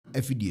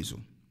afidie so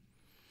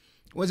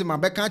wose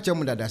mabeka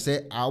chem dada say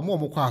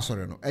omo kwa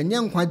asore no enye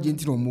nkwa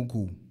genti no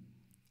muku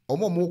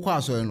omo kwa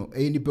asore no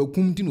nipa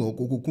kum ti no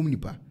okokum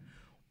nipa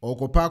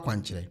okopa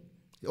kwankyere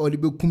odi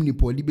be kum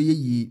nipa odi be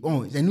yi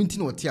enu ti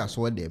no ote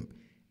aso dem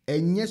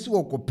enye se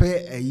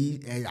okope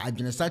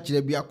adwene sa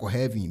kyere bia ko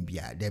heaven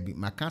bia da bi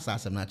maka sa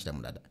asem na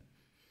kyere dada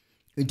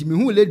enti me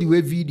hu lady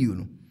we video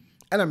no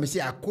ana me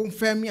say I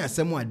confirm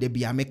asem a da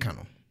bia meka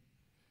no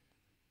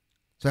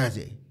so I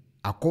say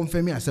I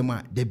confirm asem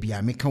a da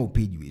bia meka o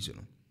page we so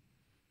no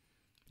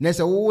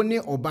nese wo ne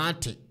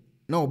obate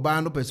na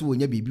oba no pese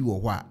wonya bibi wo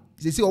ho a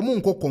sisi omo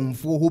nko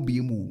konfo ho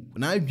bi mu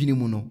na adwini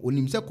mu no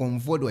onim se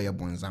konfo do ye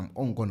bonsam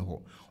onko no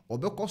ho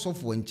obekọ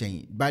sofo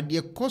nchen but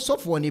the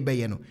kosofo ne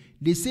beye no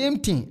the same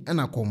thing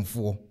na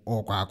konfo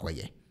okwa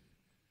akoye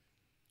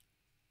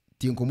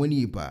tin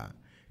komoni pa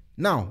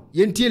now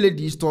yentie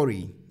lady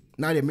story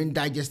na the men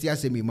digest ya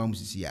semi mam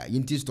sisi ya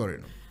yentie story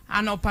no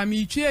anopa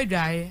mi twa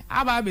adwae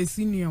aba be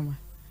sinioma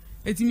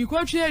etimi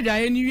kwa twa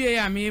adwae ni wie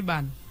ya me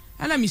ba no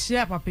ana mi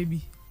share papa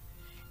bi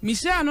mi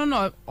share no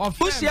no of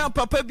share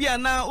papa bi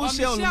ana o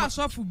share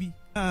asofu bi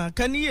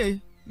kaniye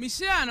mi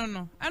share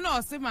no ana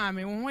o se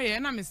maame wo ho ye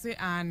na me se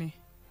ane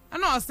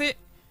ana o se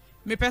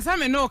me pesa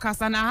me no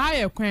kasa na ha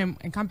ye kwem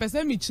nka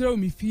pesa mi kire o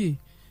mi fie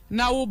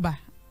na wo ba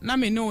na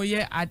me no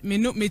ye me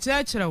no me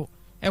kire o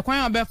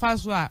ekwan obefa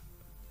so a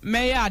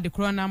me ye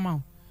adekro na ma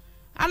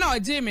ana o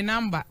je me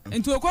number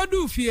nti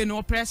okodu fie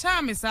no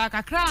pressure me sa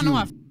kakra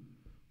no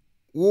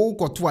wo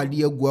koto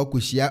ade agu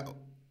akohia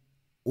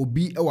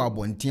obi e wa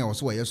abonten a wo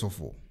so wo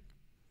yesofo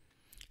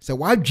se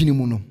wadwene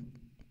mu no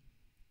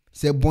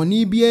se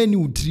boni bia ni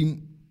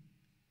utrim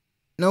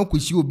na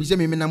okohia obi se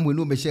me nam we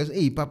no be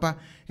share papa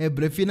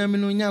brefi na me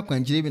no nya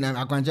akwankyere bi na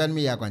akwankyere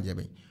me ya akwankyere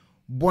bi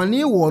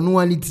boni wo no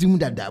ani trim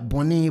dada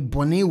boni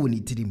wo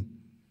ni trim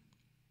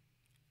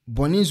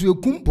boni so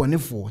ekum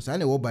bonifo sa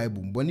na wo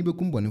bible boni be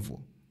kum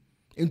bonifo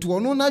enti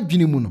ono na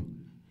dwene mu no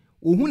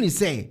ohu ni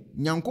se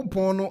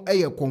nyankopon no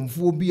eye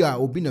konfo bi a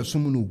obi na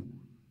som no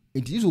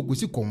enti iso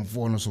gosi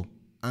konfo no so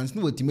anse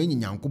no watime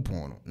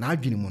nyankopon no na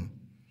adwene mu no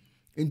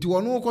enti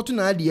ono koto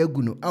na ade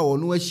agu no a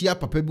ono ahia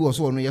papa bi wo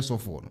so ono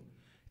yesofo no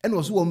ene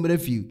wo so wo mra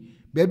fi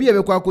ba bi e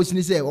be kwa kosi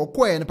ni se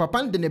okoye ne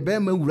papa de ne be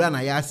ma wura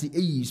na ya ase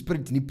eyi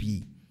spirit ni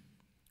pii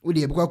wo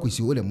de e be kwa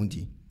kosi wo le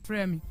munti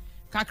frame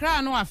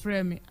kakra no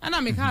afrɛ me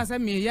ana me ka sɛ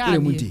me ya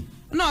ade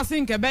na o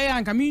se nke be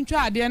ya nka me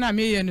ntwa ade na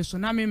me ye ne so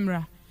na me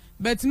mra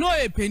but no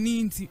e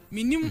pani nti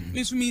minim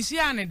misumisi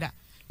aneda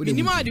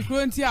minim ade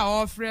kro nti a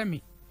o frɛ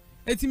me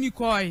eti mi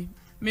koi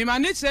me ma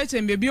ne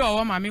cheche mbebi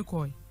o ma me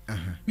koi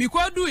mi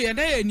kodu ye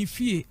da ye ni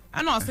fie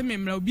ana o se me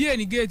mra obi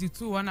eni gate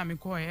tu wo na me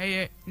koi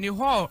eye ni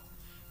hall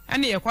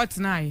ana ye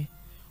kwatena ye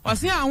o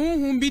se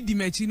ahunhun bi di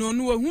machi no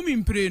no hu mi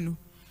mpre no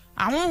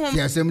ahunhun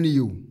ti asem ni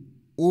yo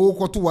o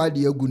koto wa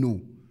de agu no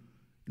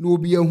no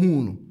obi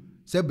ahu no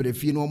se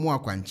brefie no mo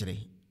akwankyere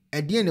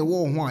ede ne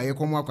wo ho a ye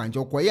komo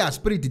akwankyere ko ye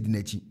spirit di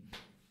nachi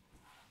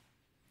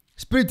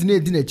spirit ne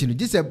di nachi no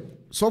gise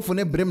sofo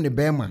ne brem ne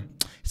bema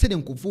se de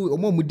nkofo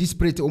omo mu di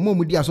spirit omo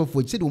mu di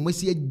asofo se de omo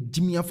si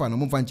agimi afa no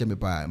mo fa nche me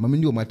pa mama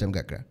ndi o matam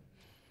kakra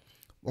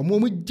omo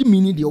mu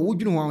gimi ni de wo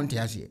dwunu ho ante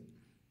ase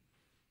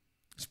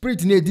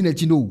spirit ne di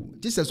nachi no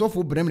gise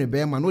sofo brem ne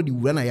bema no di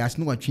wura na ya ase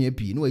no watwe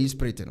api no yi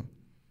spirit no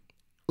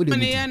o de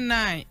me ye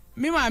nine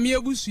me ma me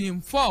ebusuem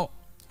 4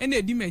 ene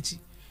edi machi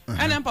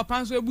ene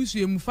papa nso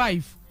ebusuem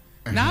 5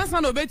 na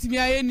asa no obetimi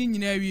aye ni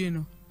nyina awie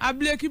no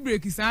ableki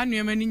break sa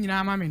anuema ni nyina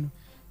ama me no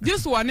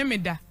just one me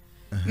da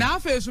na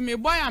afesu me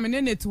boy am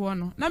ne net wo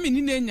no na me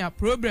ni nya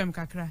problem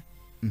kakra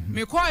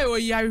me koy o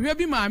yahwe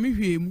bi ma me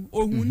hwemu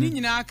ohun ni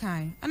nyina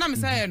akan ana me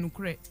say no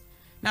kure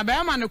na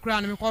ba ma no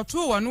kura no me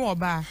koto wo no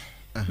oba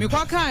me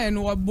kwa kan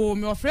no obo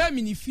me ofra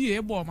me ni fie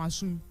e bo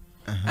masum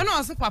ana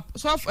o se papa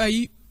so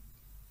ayi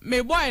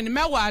me boy ni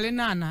me wale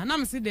na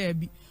me se da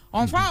bi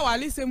onfa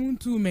wale sem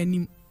ntu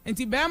manim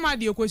enti ba ma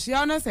de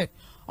okohia no se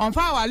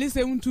onfa wale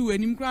sem ntu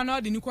anim kura na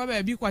o de ni kwa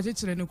ba bi kwa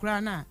chekere no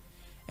kura na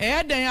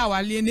den a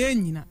wale na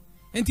enyina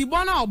enti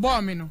bona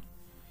obo me no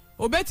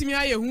obetimi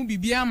aye hu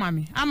bibia ama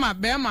me ama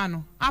be ma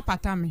no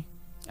apata me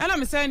ana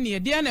me say ne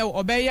de na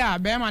obeya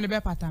be ma ne be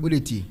pata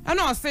me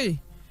ana o say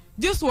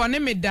just one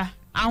me da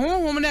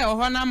ahonhom na e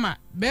ho na ma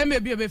be ma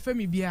bi obefa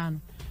me bia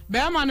no be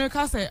ma no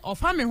ka say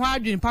ofa me ho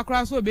adwen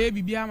pakra so be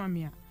bibia ama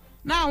me a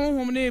na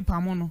ahonhom na e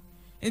pamo no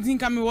enti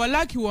nka me wo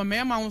lucky wo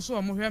me ma wo so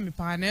o mo hwe me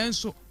pa na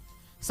enso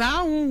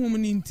sa ahonhom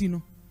ni nti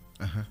no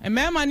e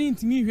me ma ni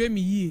nti mi hwe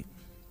me yie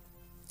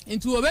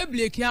enti obe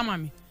bleki ama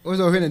me o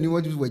so hwe na ni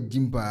wo ju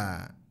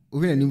jimpa o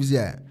hwe na ni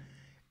bia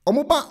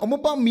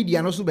omoba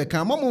media no so be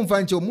kan mo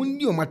mfa nche mo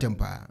ndi o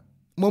matempa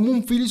mo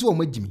mfili so o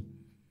magimi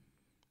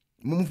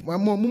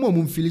mo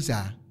mfili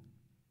sa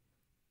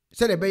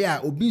se de be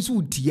ya obi so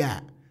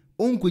utia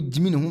onko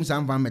jimi ne hum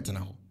sa mfa metena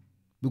ho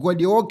because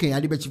the okay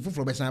ade be chi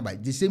foforo be san ba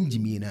the same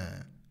jimi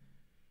na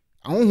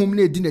ahonhom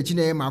na edi na chi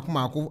na e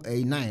maako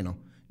 9 no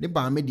ne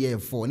ba me de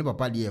 4 ne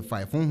papa de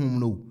 5 honhom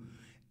no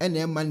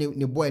ene ma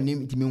ne boy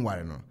ne timi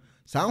nware no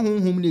sa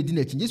honhom na edi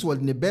na chi Jesus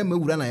ne be ma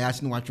wura na ya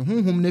ase no watwe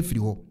honhom na firi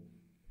ho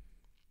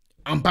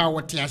ampa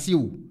wote ase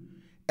o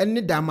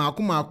ene da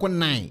maako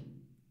 9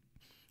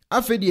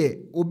 afede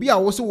obi a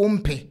wo se wo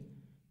mpe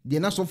de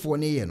na sofo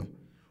ne ye no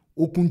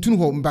okuntunu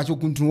ho mbacho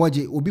okuntunu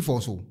waje obi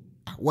fo so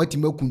wati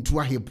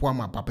makuntu ahepo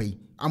ama papa yi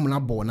amuna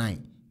bo 9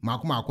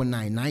 maako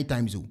 9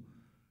 times o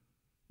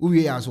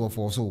uwie ya so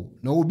fo so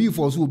na obi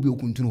fo so obi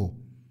okuntunu ho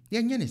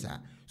ye nye ne sa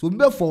so obi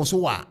be fo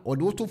so a o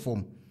de woto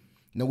fom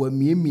na wa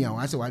miemia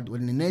wa se wa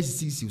ne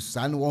next 6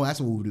 sa no wa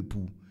se wo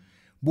repu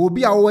bo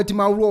obi a wo wati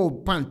ma ro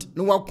pant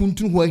na wa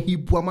kuntunu ho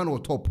ahepo ama no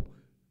top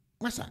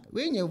masa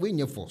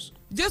wenye force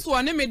just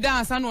one me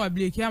dance na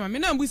obleki ama me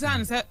na mbusa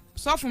an se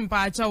sofum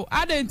pa achaw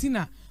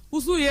adentina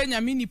usu ye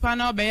nyame nipa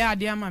na obeya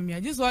ade ama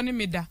me just one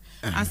me da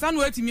ansa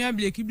no atimi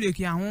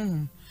ableki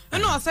ahonhom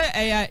na o se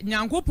eya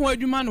nyankopon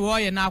adwuma no wo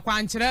ye na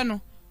akwankyere no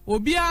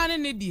obi a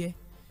ne de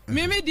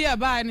me de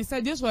ba ne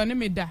se just one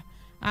me da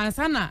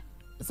ansa na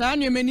saa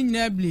nnueme ni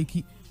nyina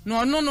ableki no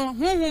ono no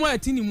honhom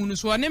atini mu no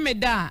so one me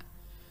da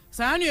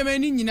saa nnueme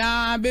ni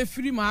nyina be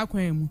firi ma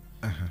akwan mu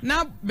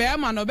na be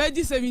ma no be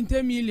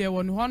 70 million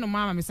won ho no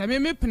mama me say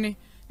me pene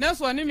na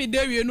so ne me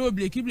dawie no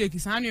bleki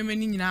saa nnueme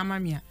ni nyina ama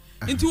me a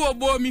nti wo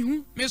bo mi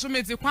hu me so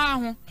meti kwa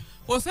ho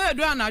o say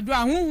do anado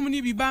a honhom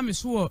ni bi ba me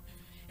so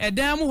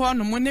edan mu ho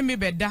no mo ne me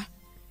beda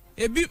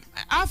ebi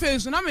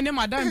afenso na me ne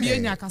madam bi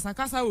enya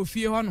kasakasa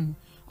ofie ho no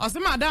o se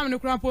madam ne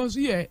kura ponso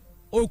ye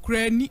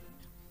okrani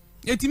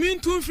etimi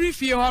ntu free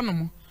fie ho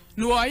no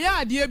no o ya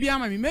ade bi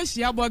ama me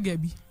mehia boga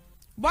bi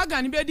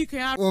boga ni be di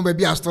kan o be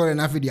bi a story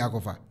na fidi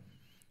akofa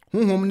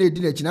honhom na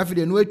edi na chi na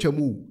fidi no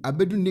atwamu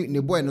abedu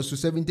ne boy no so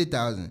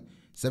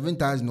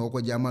 7,000 no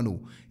okwaje ama no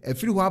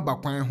afiri ho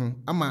abakwan ho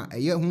ama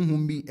eye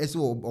honhom bi ese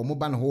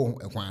omoba no ho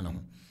ekwan no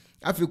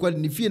afiri kwa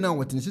ni fie na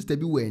wotin sister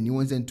bi we ni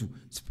wonsentu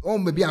o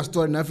be bi a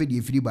story na fidi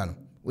afiri ba no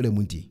wo da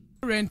munti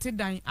rented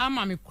dan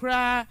ama me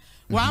kura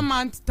 1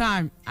 month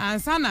time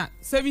ansana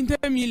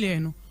 70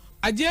 million no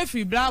aje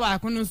free bra ba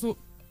kono so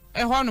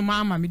ho no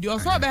mama me di o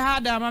so be ha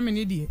da ama me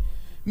ne die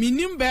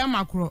minim be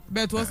makro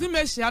but o si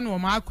me hia no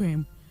ma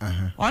akwan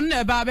on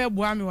na ba be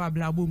boa me wa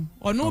blabom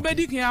ono be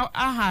dikan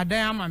aha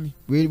dan ama me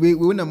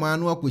we na ma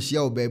no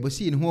akohia oba bo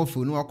si ne ho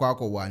ofu no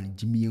akwa ne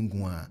jimi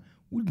ngu a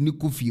wudni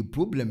kofie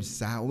problems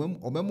sa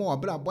obemo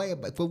obra boy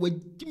fa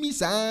jimi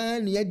sa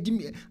ne ya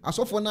jimi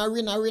asofo na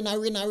we na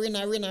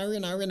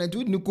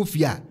wudni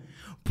kofie a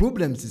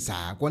problems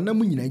sa kwana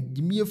mu nyina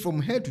jimi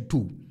from head to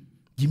toe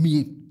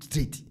jimi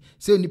straight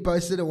say ni pa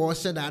say wo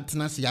say that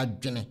na se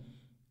adwene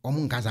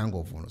omun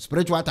kazango fo no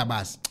spiritual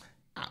tabas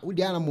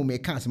wudi ana mo me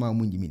kan se ma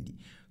mu jimi ndi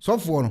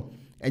sofo no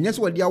enye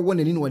se wodi awo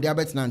nani no wodi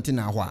abetena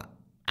ntena ho a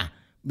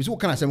bi so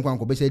kana sem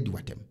kwanko be say di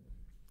watem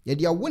ye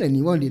di awo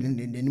nani won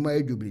ni ma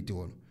adwobility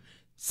ho no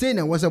say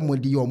na wasa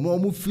modi yo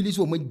mo feel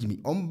so mo jimi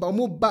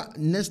mo ba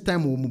next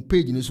time mo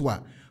page ni so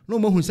a no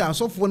mo hu say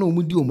asofo na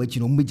mo di o machi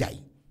no mo jai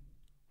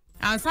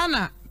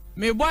ansana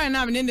me boy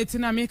na me ne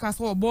tina me ka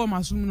so obo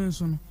masum no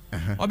so no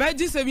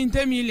obeji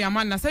 70 million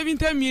man na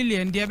 70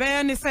 million de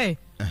be ne say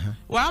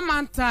 1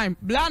 month time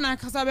bla na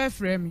kasa be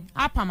frame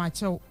apa ma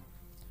chew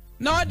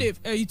no de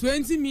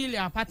 20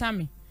 million pata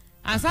me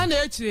ansana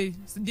echire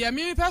de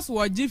me person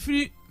wo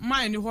gifri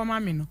mine ho ma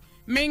me no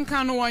me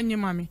nka no wonye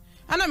ma me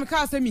ana me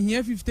ka say me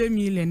hia 50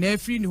 million na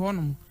free ni ho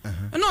no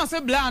no say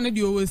bla na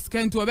de o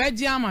scan to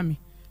obeji ama me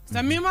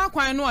sa me ma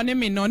kwan no ne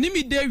me no ne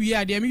me de wi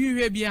a de me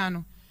hwehwe bia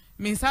no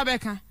me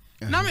sabeka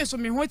na me so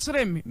me ho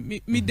kire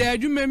me da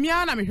adwuma mi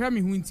ana me hwa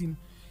me hu ntin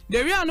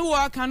de wi anu wo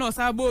aka na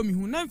osa ba mi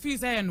hu na mfi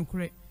say ye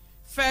nokure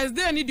first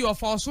day ni de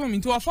ofoso mi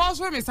nti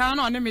ofoso mi sa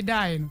na ne me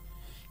dai no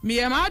me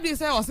ye ma de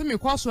say o se me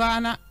kwaso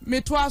ana me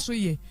to aso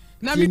ye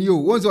na me yo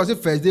won say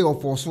first day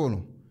ofoso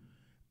no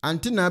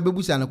anti na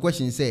bebusa na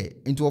question say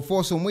into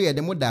ofoso mo ye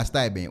de mo da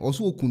style ben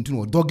oso okuntu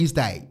no doggy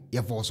style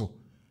ye foso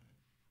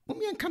mo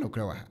mi enka no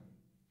kra wa ha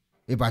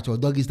e ba cho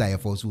doggy style ye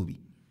foso obi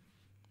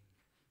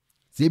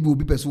sebi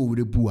obi pese wo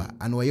repu a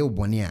ana oye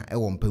obone a e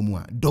wo mpamu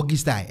a doggy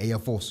style e ye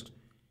force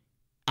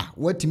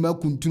watima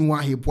kuntunu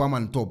wa hepo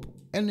ama top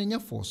enenya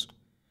force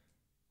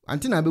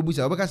antina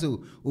bebusa obeka se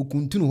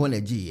okuntunu ho na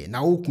giye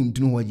na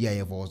okuntunu ho giye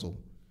ye force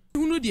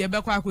hunu de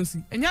be kwa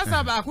akosi enya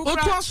sa ba akokra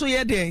oto so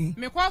ye den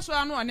me kwaso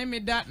anu one me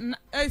da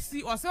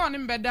asi o se one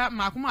me da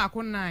makoma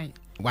 9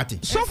 wati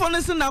sofo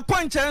ne se na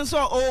kwankyere so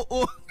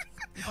o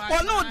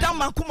ono da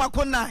makoma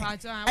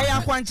 9 e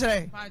ya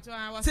kwankyere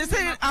se se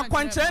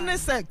akwankyere ne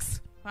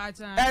sex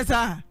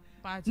esa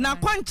na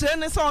kwankyere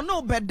ne so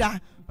ono beda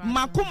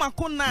makoma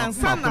 9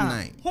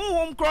 sana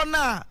honhom kro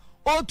na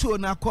oto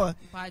na ko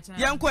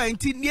yanko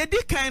enti ne di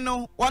kan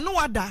no ono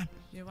wada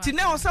ti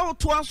ne o se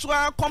to aso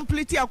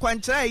complete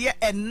akwankyere ye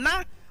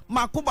enna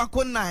makoma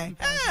 9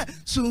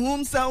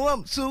 suhum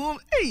sawam suhum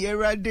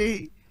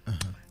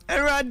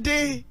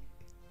erade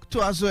to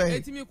aso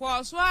eti mi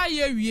ko so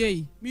aye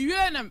wie mi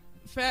wie na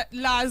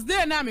last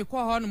day na mi ko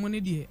ho no mo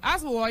ne die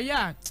as wo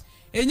ya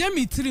enya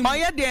mi tirim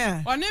oye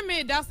de one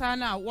me da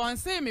sana won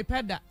say me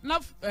peda na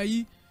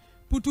ayi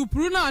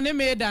putupuru na one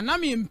me da na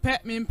mi mpe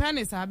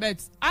ne sabet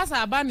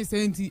asa aba ne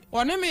senti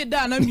one me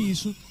da na mi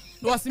su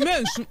wo se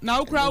mensu na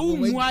okura wu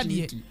mu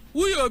ade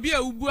wu ye obi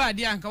a ubu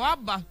ade anka wa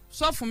ba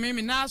sofo me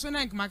na so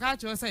na nkma ka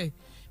cho say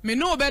me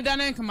no obeda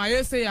na nka ma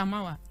yese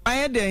yamawa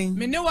aye den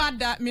me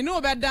no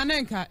obeda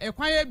na nka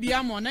ekwan ya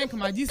bia mo na nka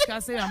ma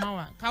jiska se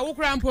yamawa ka wo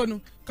kra mpo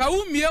no ka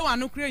wo mie wa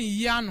no kra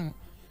yiyi ano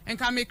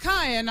nka me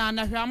kan na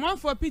na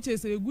hwamanfo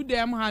pictures egu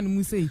dem ha no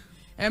mu sei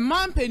e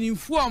man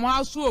penimfu o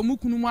ma so o mu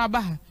kunu mu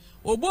aba ha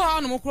obo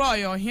ha no mu kra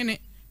oyo hene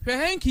hwe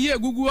henki ye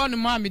gugu ono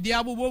ma me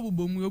dia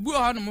bobo mu obu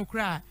ha no mu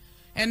kra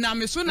na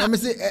me so na me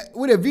say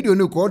we the video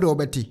no ko do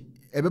obeti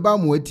e beba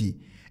mu ati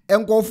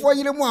enkofo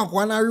yire mu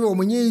akwa na hwe o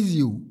munye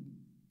easy o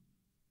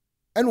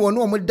and one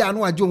no da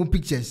no ajo mu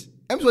pictures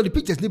em so the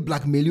pictures ni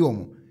blackmail you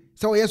omo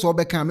so yes o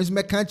be kan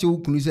me kan che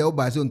ukunu say o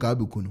ba say nka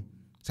be kunu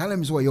sala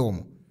me so ye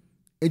omo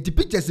enti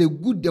pictures a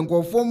good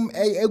enkofo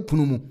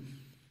ekunu mu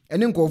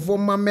ene enkofo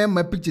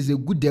ma pictures a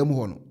good dem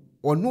ho no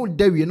ono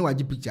da wie no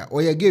agi picture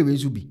o ye ga we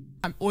so bi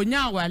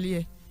onya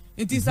awale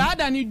enti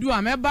saada ni du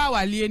ameba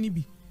awale ni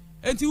bi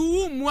enti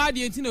wu mu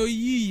ade enti na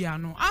oyi ya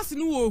no ase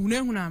no wo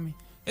hunahuna me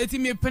enti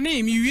me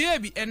pene mi wie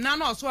bi enna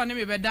na oso ne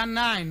me beda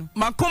 9 no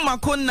mako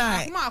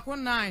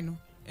 9 no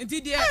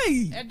enti de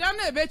eda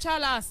na ebe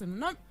chala ase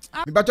no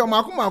me bato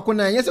mako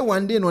na yese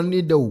one day no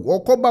ni da wo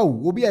okoba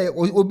wo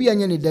obi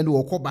anya ni da no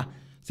okoba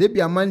se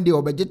bia Monday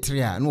obeje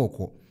 3 a no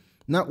okọ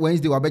na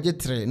Wednesday obeje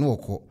 3 no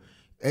okọ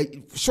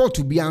short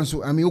to be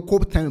anso I mean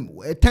okọ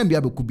time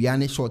bia be ku bia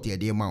ne short ye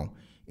de ma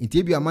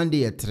enti bia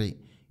Monday 3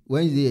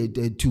 Wednesday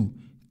 2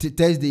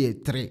 Thursday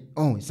 3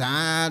 oh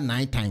sa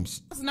 9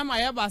 times na ma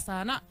ya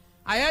basa na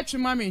aya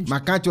twema me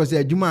maka cho se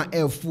adwuma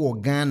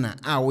F4 Ghana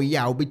a wo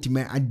ya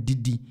obetima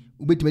adidi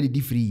obetima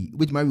didi free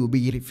obetima we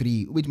obi yire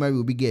free obetima we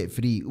obi get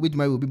free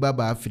obetima we obi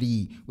baba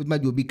free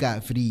obetima we obi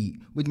car free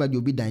obetima we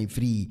obi dan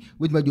free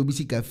obetima we obi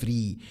sika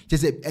free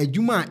se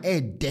adwuma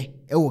de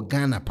e wo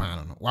Ghana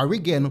pa no wa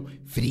rege no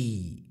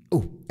free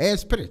oh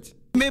spirit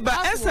me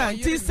ba esa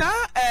ti sa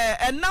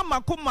na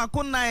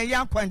mako na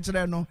ya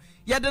kwankyere no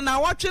ye de na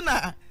watwe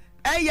na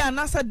ya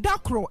na se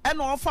dakro e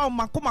na ofa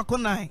mako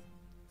na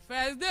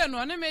first day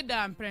no ne me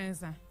da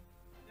prensa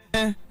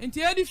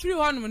enti edi free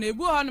honum na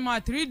ebu honum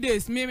 3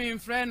 days me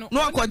friend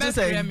no akwaje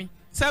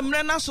se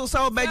mre na so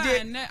sa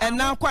obeje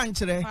na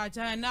kwankyere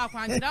acha na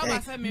kwankyere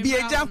aba se me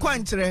bieja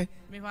kwankyere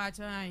me ba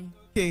acha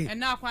an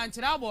na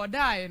kwankyere abo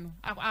dai no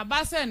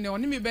aba se ne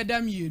oni me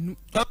beda mienu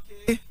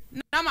okay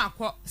na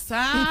makọ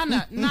saa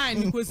na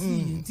 9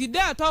 kosi ti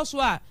da to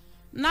so a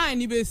 9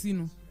 ni besi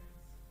no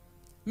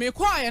me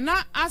kwa ye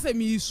na ase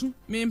me isu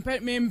me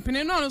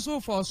mpene no so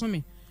for so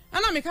me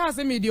ana me ka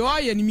se me de o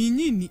ye ni me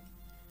nyini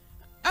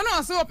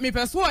ana so me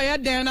peso o ye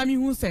den na me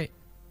hu se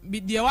bi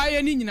de wa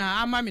ye ni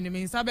nyina ama me ne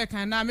me nsa be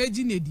kan na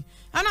meji nedi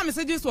ana me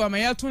se je so me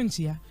ye to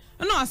nchia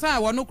ana asa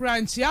wo no kura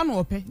nchia no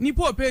ope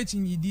nipa ope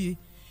echinyidie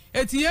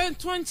etie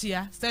to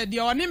nchia se de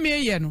o ne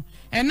me ye no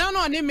ena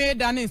no ne me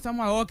da ne nsam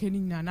a o ke ni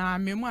nyina na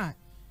me mu a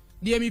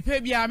de mi pe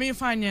bia me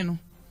fanye no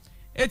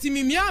eti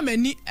mi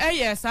amani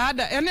eye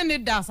saada ene ne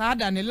da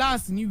saada ne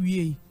last ni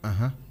wie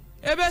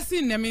ebe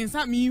si ne me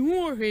nsa mi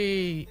hu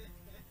hwe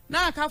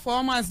na aka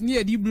formats ni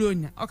edi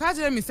blonya o ka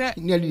je mi se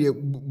ni edi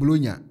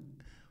blonya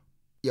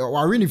ya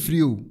wa win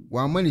free o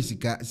wa mani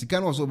sika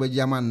no so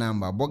beji ama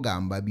namba boga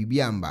amba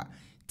bibia amba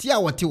ti a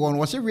wote won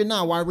wo se we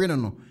na wa we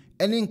no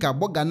ene nka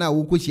boga na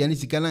wo kosia ni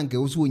sika na nka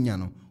wo so onya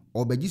no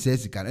obeji se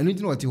sika ene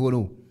ti no wote ho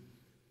no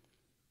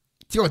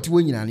ti wote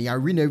wo nyina ya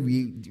we na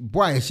we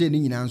boy she ni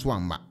nyina nso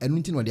amba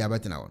ene ti no de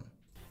abetena won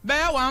be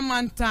 1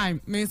 month time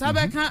me sa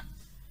be ka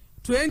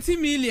 20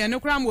 million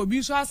kura mo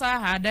obi so asa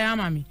ha dan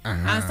ama me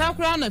ansa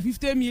kura na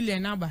 50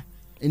 million aba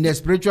in the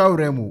spiritual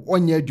realm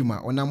onya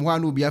adwuma onam ho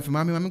ana obi afi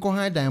mame ko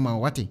han dan ma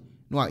wate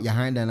no ya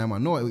han dan ma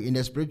no in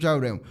the spiritual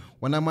realm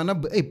onam na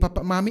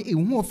papa mame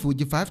hu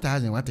ofuji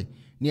 5000 wate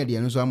ni ade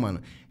no so ama no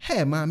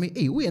hey mame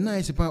we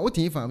nice pa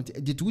otin fa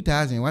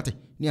 2000 wate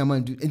ni ama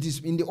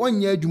in the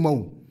onya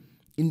adwuma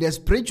in the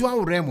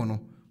spiritual realm no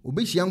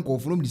obehia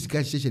nkofo no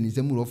discussion in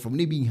semu from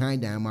ne bi han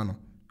dan ma no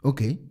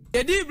okay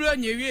edi bro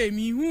nyewie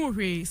mi hu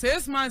hwe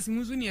 6 months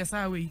muzu ne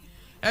esa we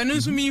enu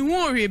nso mi hu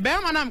hwe be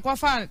ma na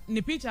mkofa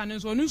ne picture ne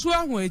so nso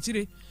ahu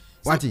akire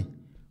wati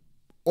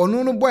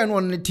onu no boy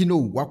no ne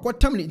tino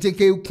wakotam ne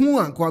teke ku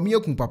an kwa me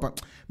ku papa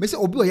me se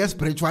obi o ya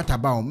spiritual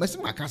tabao me se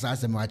makasa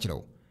asem wa kire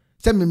o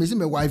se me se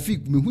me wifi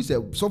me hu se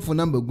sofo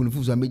number gu ne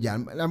fu so meja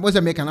na mo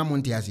se me kana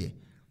monte ase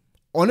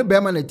onu be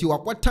ma na ti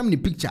wakotam ne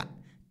picture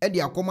e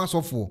de akoma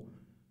sofo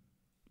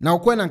na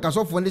okwa na nka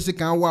sofo ne se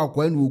kan wa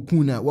akwa na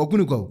okun na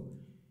wakunu kwa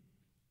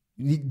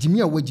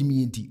jimi a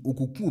wajimi enti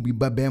okuku obi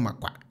babema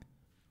kwa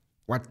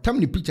watam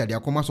ni picture de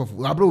akoma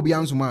sofo abra obi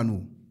anso ma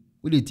no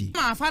wodeti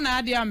ma fa na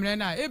ade amre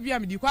na ebia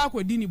me di kwa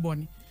akodi ni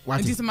boni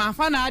enti ma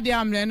fa na ade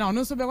amre na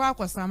ono so be kwa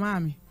akosama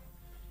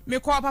me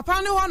ko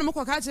papa ne ho no me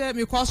ko ka che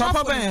me ko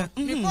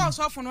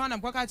sofo no na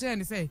me ko ka che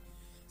ni say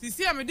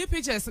sisi a me di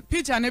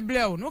picture ne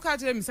bleu no ka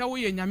che me say wo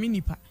ye nyame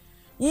nipa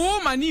wo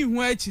ma ni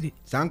hu akire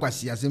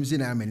sankwasi asem si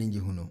na amene ngi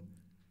hu no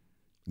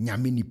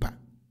nyame nipa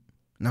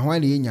na ho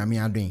ale ye nyame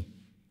adwen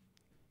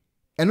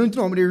enu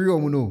ntino mo de wi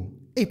omo no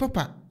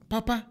papa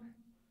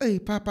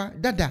papa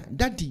dada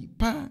daddy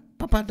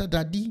papa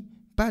dada di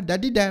pa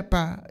daddy da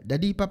pa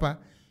daddy papa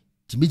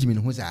jimi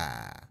no ho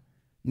sa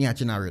ni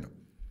ache na we no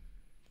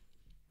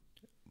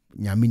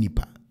nyame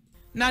nipa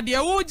na de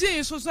wo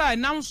je so so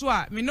nam so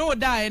a me no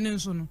da ene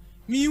nso no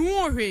mi hu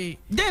hwe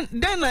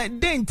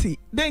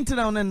denti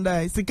na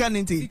onenda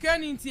sikaniti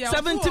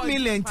 70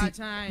 million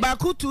ti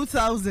baku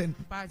 2000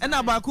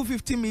 and baku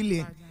 50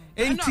 million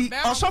enti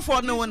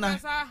osofo no wona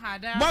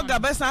boga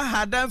besa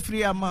hada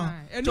free amount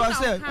to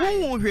say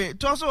hu hwe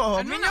to so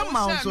ho me nya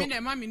ma so me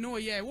na ma me no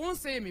ye won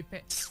say me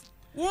pe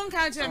won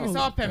kan che me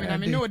say pe me na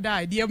me no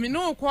die de me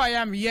no kwa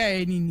ya me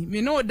ye enini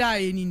me no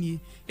die enini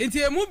enti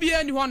emu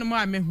bia ni ho no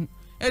ma me hu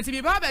enti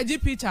bi ba ba gi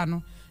picture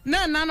no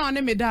na no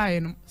ne me die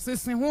no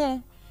sese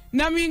ho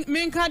na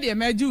me nka de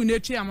ma gi u na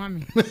twa ama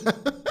me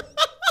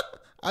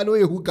alo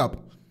ye hook up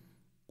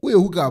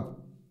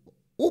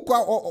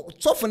ukwa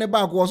sofo ne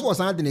ba ko so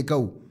san de ne ka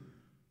o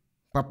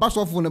papa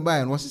sofo ne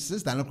ba no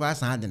sister ne kwa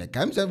san de ne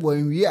ka mse wo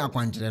nwie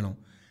akwankyere no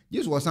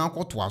Jesus wo san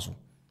akoto aso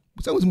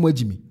se wo mo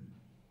agimi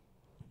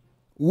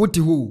wuti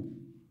ho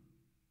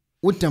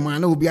utama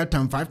na obi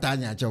atam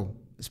 5000 achew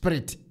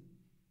spirit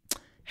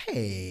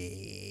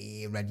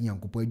hey radi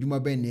yankopo aduma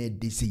ben na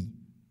de sei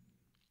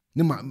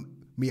ne ma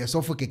me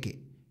yesofo keke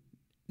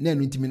na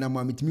enu ntimi na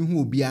ma metimi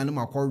hu obi a na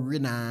makɔwe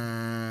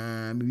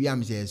na me wi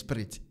am say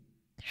spirit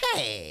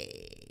hey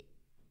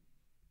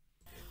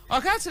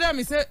oka kire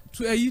me say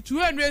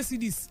 200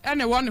 cedis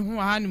ene won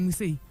ho ha ne mu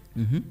sei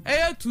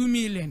 2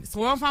 million so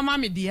won fa ma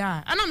me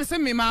dia ana me say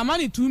me ma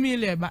ni 2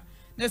 million ba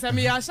na say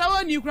me ya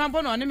shawo ni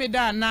krampo na ne me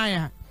da nan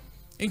ya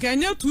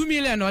nkanye 2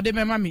 million o de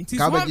me ma me ti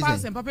so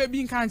person papa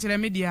bi nkan kire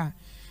me dia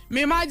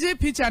me ma je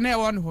picture na e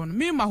won ho no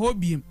me ma ho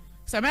biem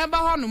say me ba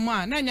ho no mu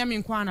a na nya me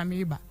nkwa na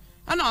me ba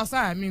ana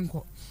osa me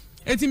nko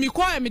eti mi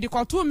kwa me de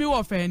koto mi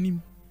wo fa anim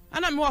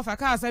ana me wo fa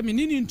ka say me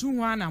ni ntu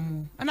ho ana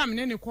mo ana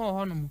me ne ko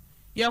ho no mo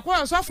ye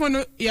kwa sofo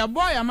no ye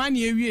boy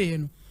amani ewie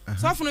no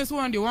sofo no so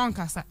won de won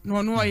kasa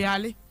no no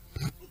yale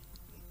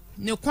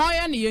ne kwa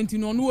ya ne yenti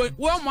no no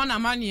wo mo na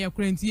amani ye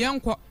krenti ye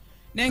nko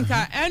ne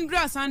nka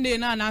Andrew Sunday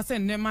na say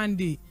ne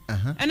Monday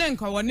ene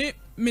nka woni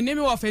me ne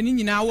me wo fa ni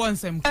nyina wo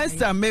nsem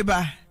Esther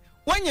meba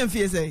wanya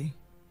mfie say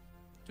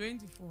 24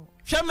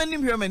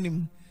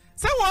 hwemanim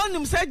say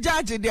won say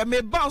judge de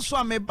me ba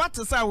so me ba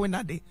te say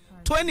wona de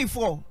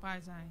 24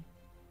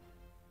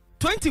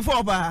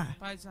 24 ba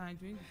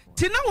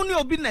tina woni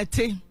obi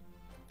nete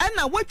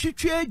ana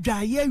watwitwe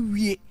adwaye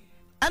wie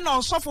ana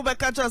osofo be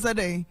ka cha say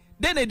den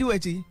na di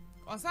wachi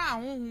osa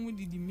ahonhom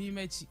didi mi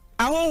machi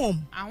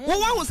ahonhom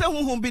wo wa say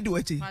honhom bi di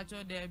wachi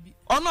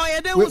ono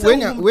ye de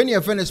when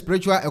you finish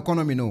spiritual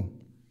economy no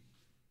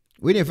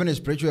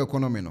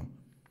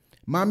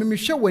ma me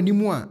hwe wani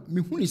mu a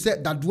me huni se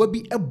dadoa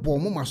bi ebo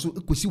mo maso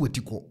ekosi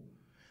watiko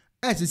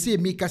asese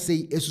mi ka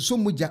sei esuso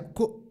muja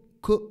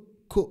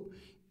ko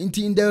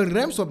in the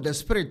realms of the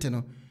spirit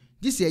no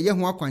this ye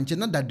ho akwanche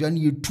na dadoa no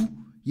yetu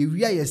ye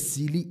wia ya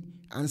sili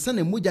ansa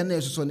na muja na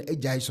esuso no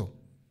ejai so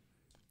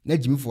na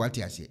jimifo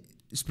ate ase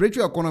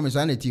spiritual economy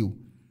sa na ti o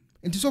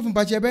enti so fun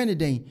pache be ne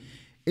den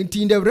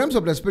enti in the realms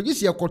of the spirit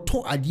this ye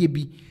koto ade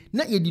bi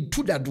na ye di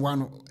tu dadoa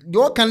no de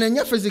o kan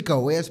nya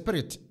physical we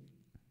spirit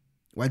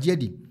waje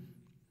di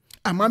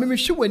amame me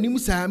hwe wani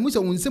musa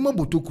wonsem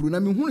abotokuru na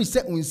me hunu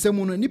se wonsem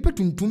no nipa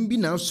tuntum bi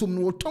na asom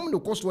no tom de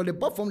koso de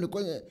perform de ko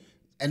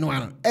eno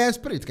an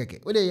spirit keke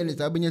o de yele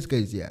sa benya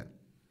skazia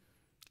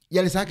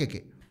yele sa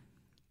keke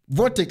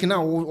vortex na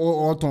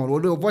o ton o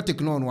de vortex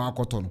no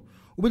akoto no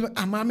obi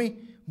amame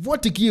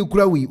vortex ye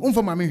kura wi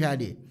umfa mame hwe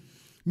ade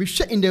me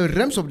hwe in the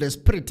realms of the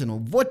spirit no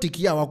vortex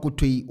ya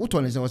wakoto yi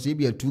uto ne se o se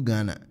bia 2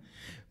 Ghana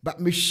but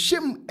me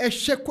hwem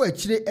ehwe kwa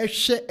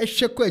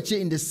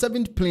akire in the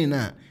 7th plane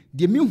a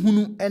de mi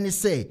hunu ene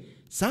say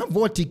san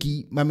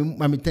vortiki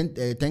mami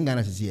 10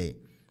 Ghana sisi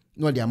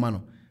no de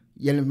amano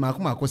yele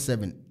makoma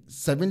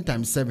 7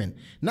 times 7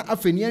 na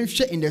afeni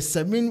enhwe in the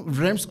 7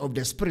 realms of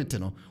the spirit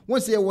no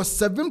once there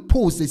was 7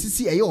 poles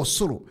sisi eye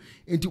osoro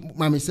enti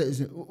mami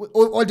say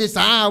all this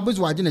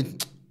obezu agene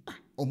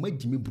o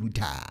magimi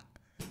bruta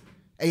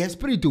eye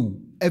spirit o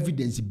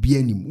evidence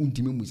bianim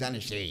untimi musa na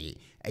hwe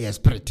eye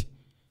spirit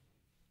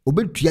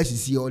obetua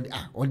sisi all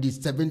the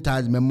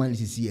 7,000 memman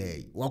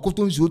sisi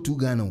wakoto nso 2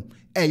 Ghana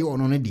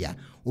ono ne dia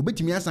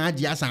obetimi asan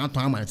age asan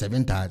aton ama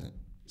 7,000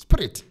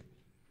 spirit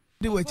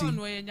di wati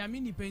ono ye nyame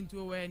nipa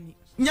ntuo wani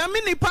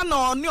nyame nipa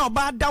na oni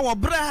oba da wo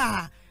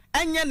bra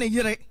enye ne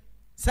yire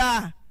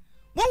sa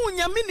wo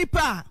nyame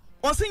nipa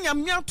o se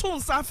nyame ato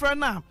nsafra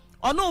na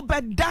ono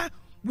obeda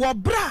wo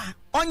bra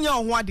onye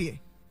ohwa de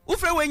wo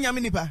fre we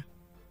nyame nipa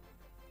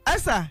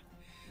asa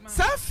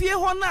sa fie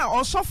ho na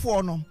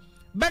osofo no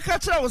beka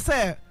kire wo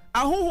se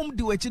ahohom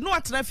di wachi no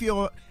atena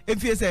fie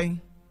efie sen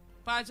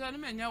pa cho no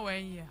menya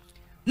wan ya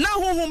na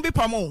ahohom bi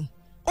pamo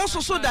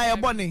ososo da ye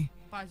bone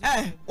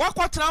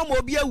wakotena mo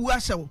obi awu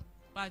ahyew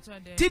pa cho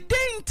de ti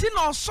denti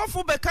na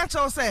osofo beka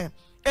kire wo se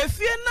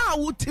efie na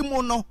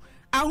awutimu no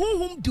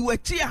ahohom di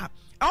wachi a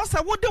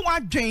awsa wode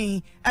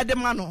wadwen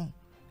edema no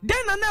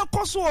den na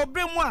ekoso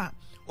obremu a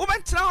wo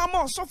betena ho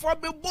ma osofo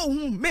bebo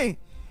hu me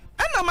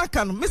ana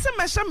maka no me se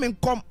mesha me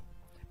nkom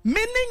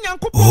meni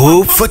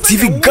nyankopon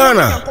TV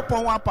Ghana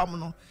nyankopon wapam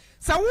no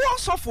sa wo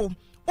sofo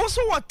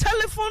also what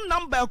telephone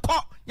number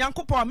call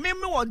nyankopon me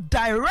what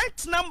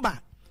direct number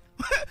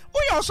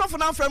We also for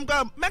now from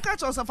go make a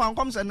choice of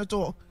comes and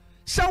to.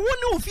 Shall we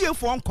know fear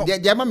for uncle?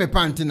 Yeah, mamma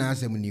panting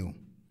as a new.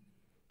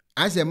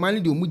 As a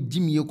man do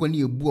Jimmy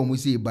Yokoni a boom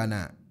say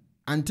bana.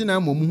 Antina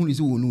Momu is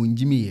who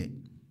Jimmy.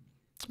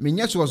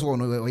 Minyas was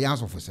one of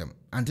Yas of them.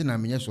 Antina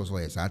Minyas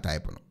was a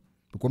type.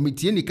 Because me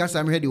tieni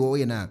casa ready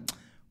away na.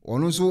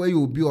 Ono so e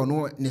obi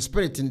ono ne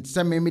spirit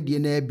se me de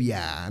na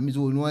bia me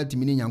so no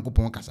atimi ne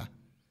Nyankopon kasa.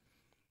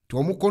 To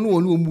omo no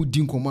onu omu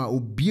di nkoma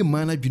obi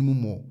ma na dwenu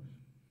mo.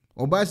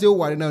 Oba se o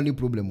ware na oni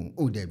problem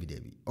o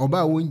David.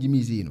 Oba wo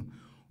njimi zi no.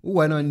 O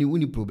ware na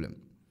oni problem.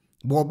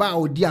 But oba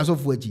o di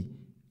asofo achi.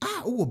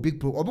 O big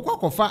problem. Obo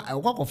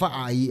kwakofa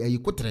ayi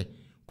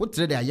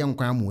kotre de aye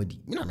nkwan amodi.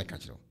 Me na me ka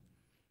kire.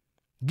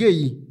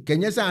 Gei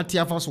kenye sa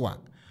atia faso a.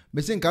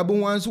 Me se nka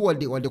bo wan so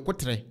wode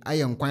kotre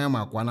aye nkwan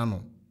amakwa na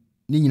no.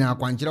 Ni nyina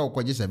akwankyere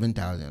okoje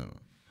 7,000.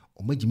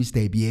 Omo jimi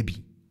stay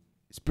bi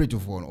spirit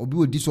of one obi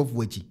odi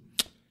sofu achi.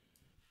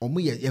 Omo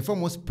ye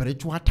form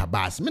spiritual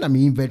tabas. Me na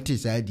me invent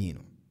say din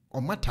no.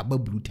 Omo taba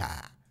bruta.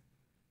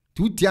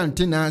 Tu ti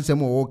antena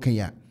asem o kan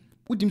ya.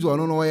 Utim so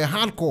no ye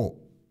hardcore.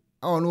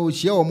 No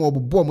share omo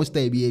obo omo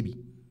stay bi.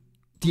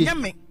 Tie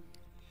me.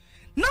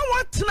 Na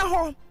what na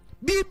ho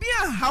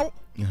bibia haw.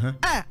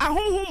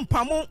 Ahonhom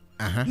pamo.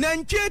 Na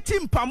ntweti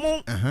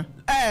mpamo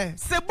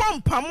sebo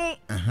mpamo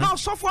na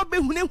osofo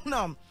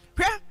behunehunam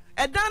hwe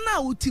edan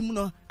na utim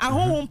no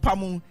ahonhom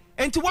mpamo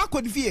enti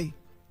wakodifie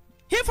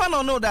hifa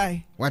no no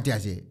die what you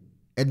say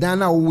edan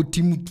na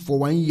utim for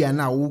 1 year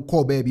na wo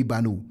call baby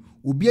ba no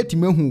obi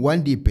atimahu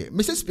one day pe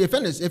mrs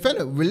fairness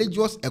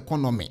religious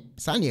economy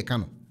sane e ka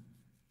no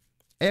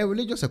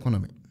religious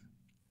economy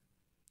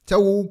ta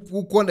wo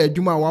ko na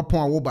adwuma wa pon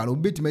a wo ba no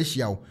betima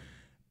hia wo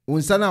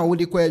unsana wo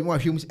de kwa mo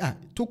ahwem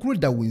tokuro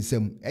da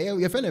wunsam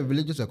ye fe na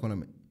religious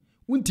economy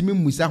wuntimi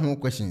musa ho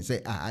question say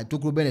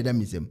tokuro be na da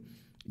misam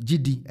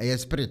gidi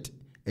spirit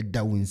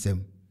da wunsam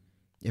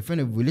ye fe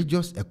na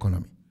religious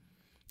economy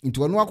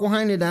into ono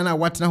akọ ne da na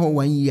watena ho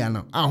 1 year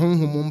na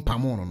ahonhom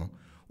mpamo no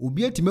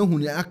obi atimahu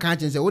ne aka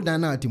chen say wo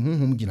dan na atim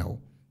honhom gina wo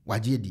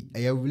waje di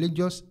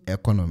religious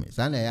economy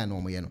sana ya na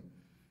omoye no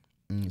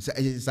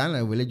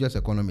sana religious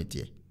economy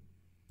tie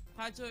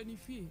pacho ni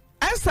fi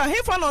Esa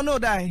hifa no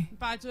die.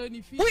 Pacho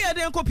ni fi. Wo ye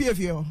den kopie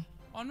fie o.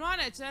 Ono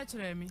na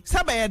kyerɛkyerɛ mi.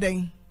 Saba ye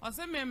den.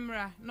 Ɔse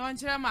memra na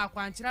ɔnkyerɛ ma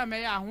akwankyerɛ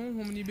me ya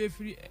honhom ni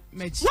befiri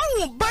machi.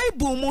 Wo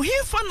Bible mu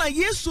hifa na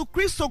Yesu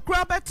Kristo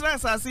kura betra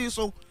asase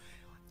so.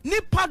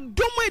 Nipa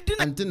domo edi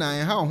na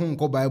antina ha ho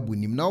nko Bible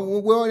nim na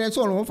wo ye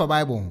so no fa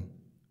Bible ho.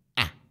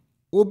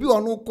 Obi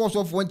ono kɔ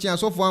sɔfo nkyɛn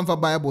sɔfo amfa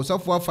Bible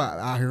sɔfo afa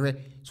ahwehwɛ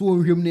so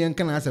onhwem ne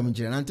nka na asɛm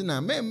nkyerɛ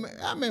antina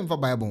me mfa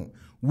Bible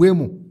we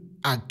mu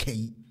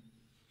akai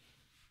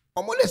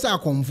omo le sa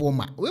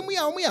konforma we mu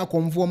ya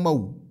konforma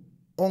wo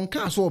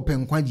onka so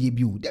penkwaje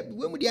bi wo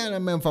we mu dia na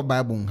memfa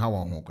Bible ha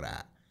wo ho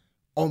kra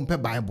onpe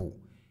Bible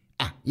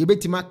ye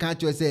betima ka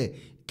cho se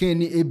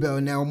Keni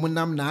Abel na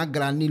omunam na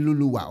agra ni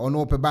luluwa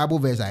ono pe Bible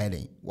verse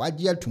ayeden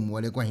waje atum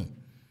wole kwahin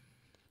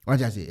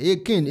waje say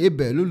Ken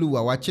Abel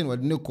luluwa wache no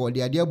de ko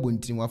de ade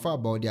abontin wafa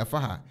ba de afa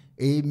ha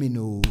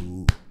no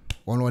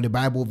ono the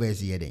Bible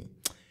verse yeden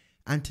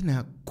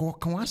antina ko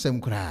kan wasem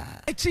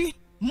kra echi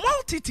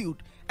multitude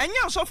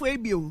enya sofo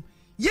ebio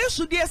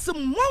Yesu de ese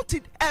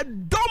multitude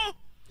edom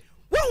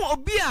wo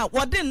obi a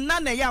wode nna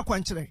na ya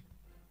akwankyere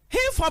he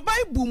for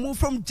Bible move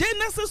from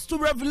Genesis to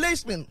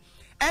Revelation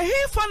and he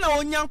for na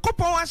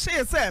onyankopon wa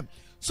hye se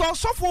so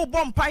sofo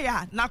bompa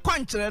ya na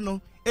kwankyere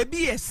no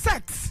ebi e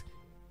sex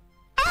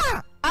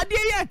ade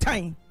ye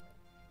tan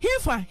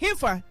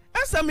hifa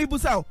esa mi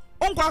busa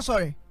onkwa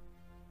sorry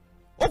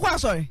okwa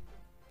sorry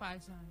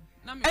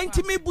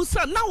enti mi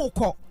busa na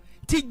wokọ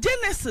ti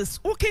Genesis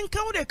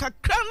ukenka wo de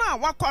kakra na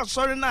wakọ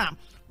sorry na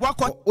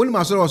wakọ oni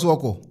ma sorry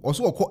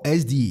oso okọ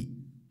SDA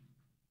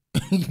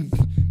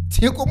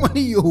tie ko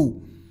mani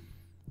yo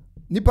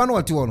nipa no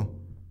ati wono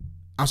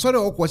asori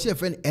okọ se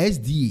fen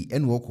SDA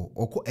en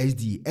okọ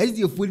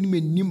SDA fu ni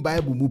menim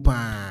Bible mu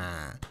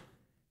pa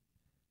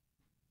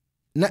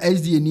na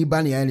SDA ni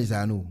ba na ya ni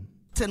sa no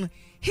ten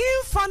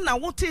himfa na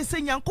wote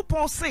se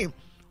Nyankopon se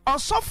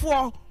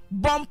osofo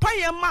bompa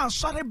ye ma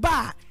asori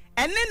ba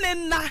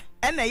ene na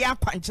ene ya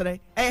kwankyere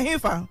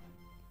himfa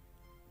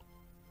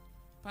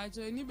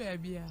pacho ni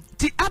baabia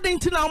ti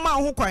adenti na ma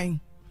ho kwan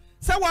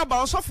se wa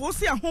ba osofo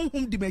se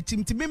ahonhom di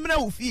machim ti memra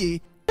wo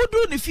fie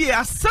udu ni fie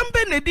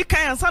asembe na di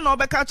kan ansa na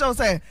obeka chaw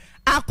se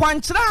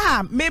akwankyere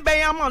ha mebe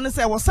ya ma no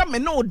se wo se me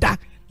no da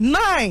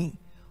 9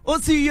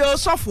 osi yo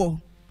osofo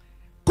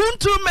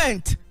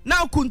kuntument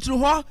na kuntru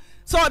ho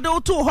so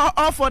de to ho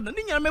offer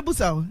ni nyana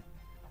mebusa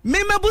me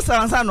mebusa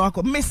ansa na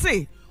akọ me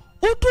se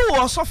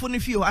udu osofo ni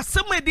fie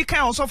asem edi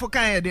kan osofo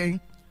kan ye den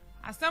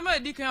asem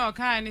edi kan o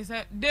kan ni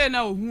se de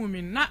na ohun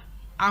mi na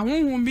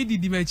ahunhun bi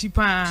didi machi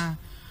pa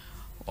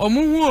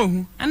omuhu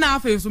ohu na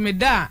afa so me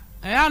da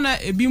ya na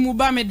ebi mu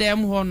ba me da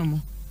em ho no mo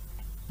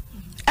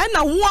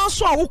na wo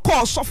so a wo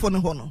kọ osofo ne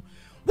ho no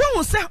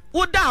wo se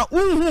wo da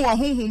unhu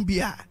ahunhun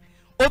bia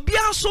obi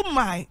aso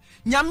mai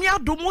nyame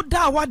adomo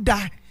da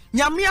wada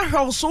nyame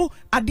ahwe so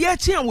ade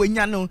achi an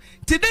wanya no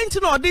tidenti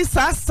na odi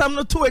sa asam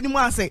no to animu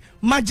ase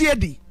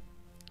magiedi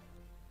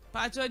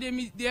Pacho de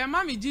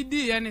mami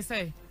GD and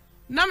say,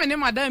 na me ne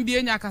madam bi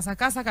enya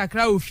kasakasa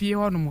kakra ofie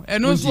ho no mo.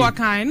 Eno so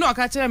akan na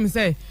oka kire me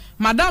say,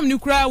 madam ni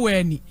kura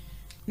wani.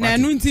 Na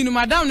enu nti no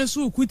madam no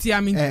so kuti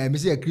ami. Me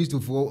say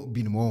Christopher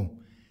bi no mo.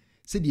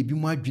 Se de bi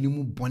mu adwene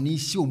mu bone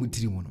hye o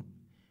mutiri mu no.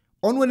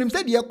 Ono nim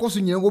se de ekoso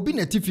nyina obi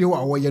na tifie ho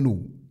awoye no.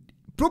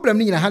 Problem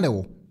ni nyina ha na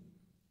wo.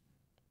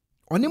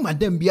 Oni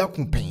madam bi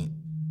akopen.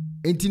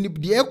 Enti ni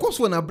de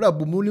ekoso na bra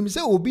bo mu nim se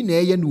obi na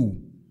eye no.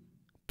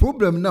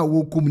 Problem na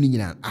wo kom ni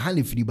nyina aha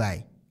na firi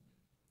bai.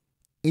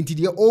 Enti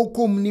de o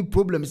kom ni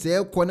problem se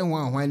ekọ ne ho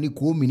ahwan ni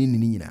ko mini ni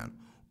nyina.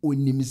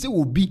 Onim se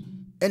obi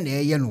na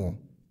eye no.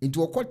 Enti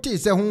okote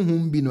se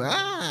honhom bi no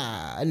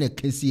na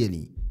kesi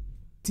ani.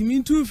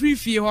 Timi tu free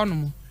fie ho no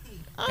mo.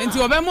 Enti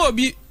obema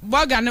obi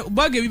boga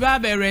bi ba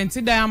be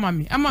rent dan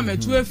amame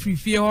tu afiri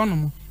fie ho no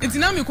mo. Enti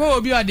na me kwa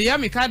obi ode ya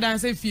me ka dan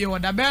se fie ho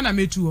da be na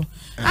metu ho.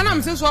 Ana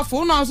me se so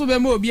fo no so be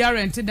ma obi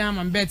rent dan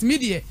amame bet me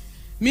de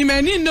me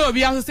mani no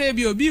obi aso se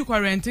bi obi kwa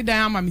rent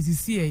dan amame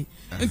sisi e.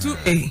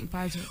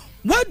 Enti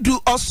what do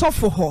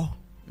osofo ho?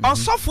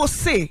 Osofo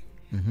say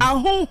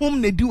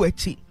ahonhom na di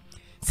wachi.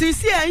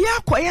 Sisi e ya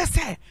koye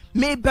se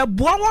me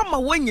beboa wa ma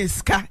wanya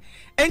sika.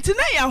 Enti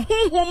na ya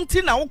honhom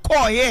ti na wo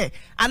koye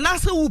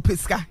anase wo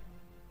pesika.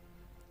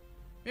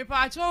 Me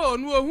pacho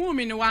onu ohu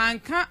mi ni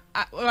wanka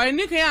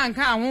ani kan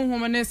anka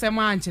ahonhom ne sem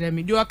ankere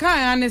me de oka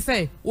ya ne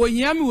say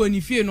ohia me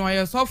woni fie no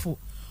ye sofo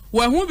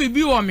wa hu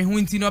bibi wo me hu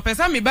nti no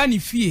pesa me ba ni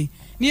fie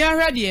ni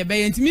ahwe de e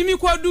be nti mimi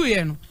kwadu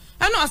ye no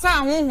ana osa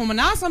ahonhom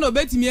na asa na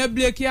obetimi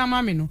ableki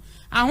ama me no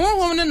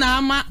ahonhom ne na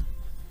ama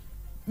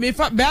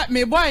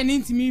me boy ni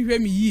nti mi hwe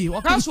me yie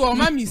oka so o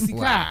ma mi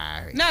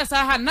sika na asa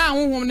ha na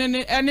ahonhom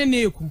ne ene na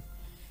eku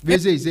be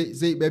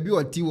say baby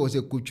oti wo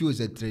se kochu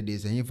se 3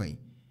 days en fine.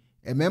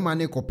 Mema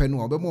ne kope no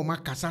obemo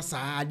makasa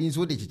saa din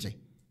so de chiche.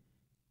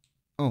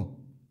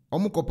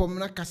 Omo kope mo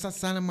nakasa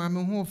saa na ma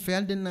me ho fe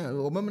de na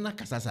obemo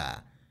nakasa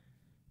saa.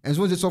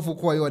 Enso se sofo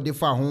ko yo de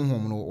fa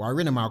honhom no wa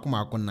we na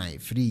makoma nan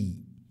free.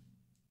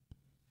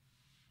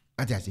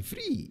 Ati ase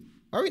free.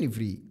 Wa we ni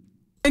free.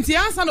 Enti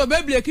ansa no be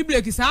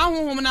bleki saa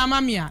honhom na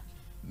amame a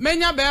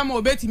menya be ma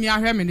obetimi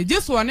ahwe me ne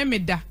jesu one me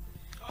da.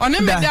 One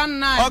me da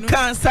na no.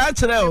 Okan sa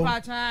kire o.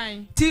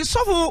 Ti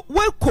sofo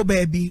we ko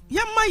baby.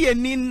 Yema ye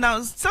ni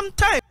na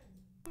sometimes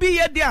be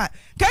ye dia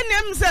can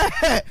them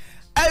say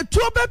a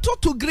trouble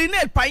to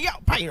grenade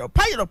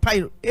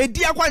pyro e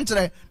dia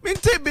kwankyere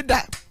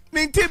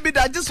minti bi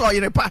da just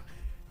Oyerepa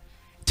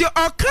ti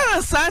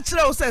okan sa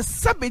kire o say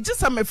sabe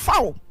just me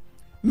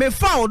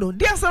foul do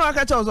dia say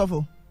aka kire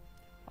osofo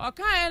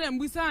okan ye na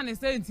mbusa ne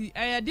say nti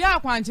e dia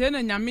kwankyere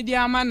na nyame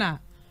dia ama na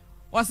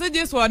wose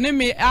just one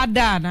me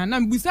ada na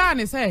mbusa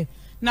ne say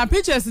na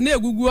pictures na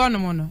egugu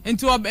onom no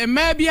nti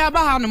ema bia ba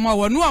ha no mo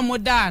wonu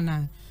amoda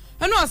na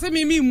eno ase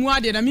mimi mu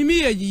ade na mimi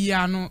yeyi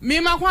ano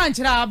mima kwa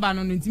nkyira aba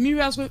no nti mi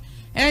hwe so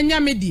enya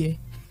me de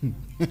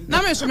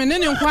na me so me ne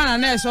nkwa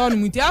na ehye ono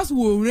muti aso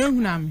wo owura hu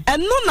na me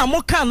eno na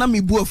mo kan na me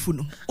bu afu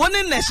no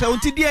woni na ehye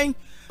onti de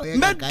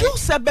medu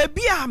se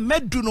baby a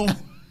medu no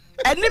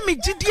ene me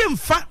gidie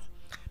mfa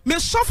me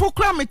sofo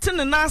kra me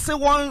tene na ase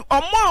won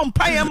omo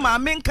mpaye ma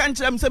me nka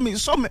nkyira me se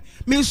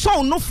me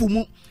so no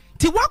fumu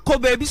ti wako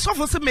baby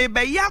sofo se me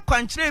be ya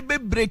kwankyire be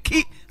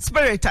breki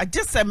spirit a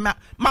jese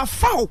ma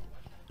fawo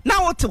na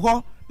wote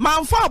ho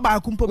manfa ba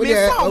kumpo me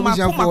fa ma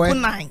kuma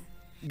kunan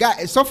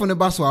ga sofo ne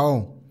baso a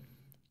o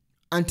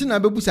antina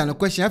bebusa na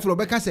question afro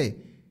be ka say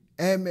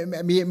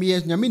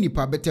me nyame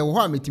nipa bete wo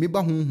ha metimi ba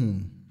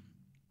honhom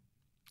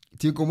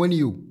ti komoni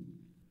yo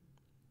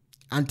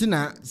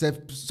antina se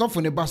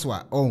sofo ne baso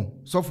a o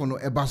sofo no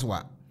e baso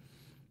a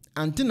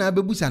antina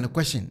bebusa na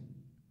question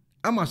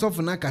ama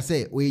sofo na ka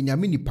say o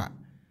nyame nipa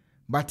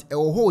but e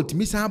wo ho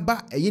timi sa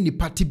ba e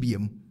nipa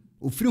tibiem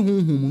ofiri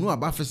honhom no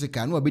aba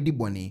physical no abedi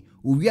bone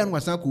owia no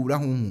asan ko wura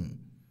honhom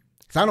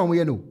sa na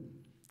omoye no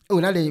o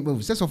na le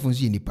se sofo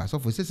nsu nipa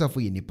sofo se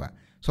sofo ye nipa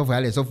sofo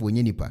ale sofo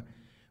onye nipa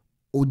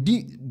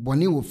odi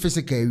bone wo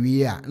physical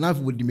wi a na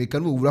fo di meka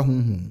no wura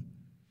honhom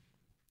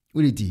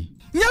uriti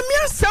nyame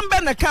asembe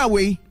na ka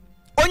we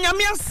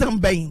onyame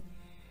asembe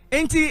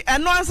enti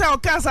eno ansa o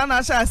ka sa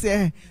na sha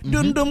se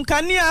dundum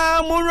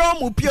kania muro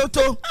mu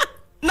pioto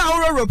na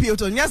oro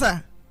pioto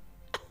nyasa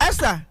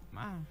esa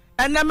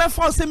and na me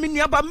for se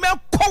minia ba me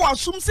ko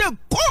asum se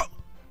ko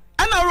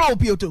ana ro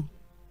pioto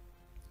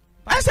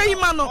I say him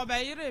no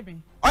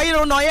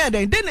oyire no ye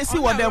den dey see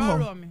what dem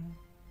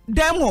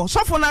ho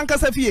sofo na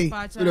nkasa fie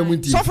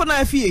sofo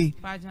na fie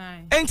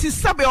enti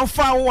sabe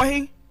ofa wo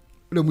he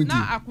na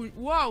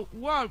wow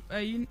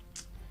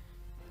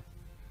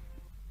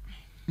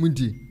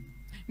munti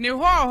ne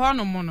ho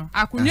no mo no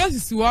akunwa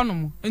sisi wo no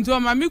mo enti o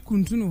ma me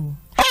kuntu no ho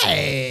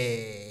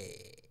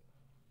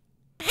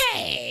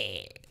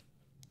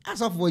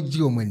asafo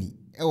ji omani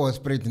e was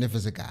spirit ne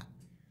physical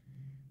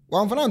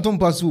wan fana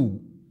ntompa so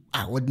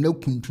wode na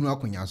kuntu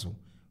akonya so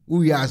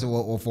uwi ase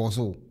wo for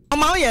so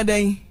ma ye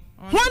den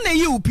hwan na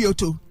yi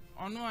upioto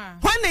ono a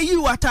hwan na yi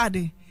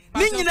watade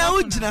ni nyina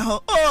wo gina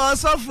ho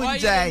asafo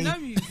jai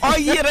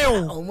oyire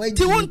o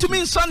ti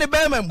wontumi nso ne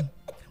bema mu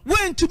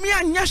wontumi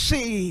anya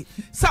hwe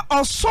sa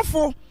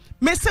osofo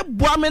me se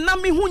boa me na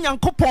me hu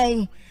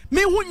Nyankopon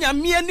me hu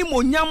nyame ani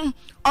monyam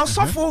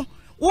osofo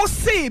wo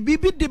se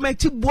bibi de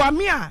machi boa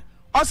me a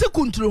ose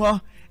kunturu ho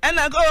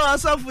ena go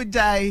osofo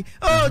jai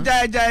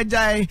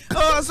jai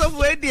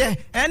osofo edie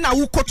ena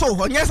wo koto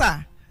ho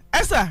nyesa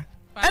esa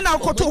ena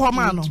koto ho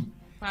ma no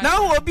na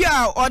ho obi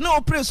a ona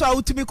opre so a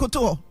utimi koto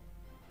ho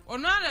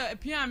ono ala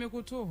pia me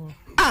koto ho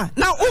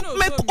na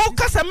o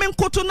kasa me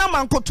koto na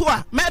man koto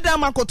a meda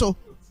man koto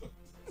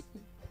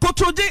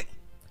koto je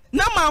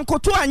na man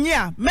koto anye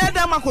a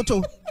meda man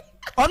koto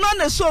ono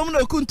na so mu na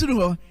kunturu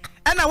ho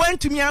ena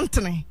wantumi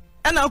antene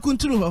ena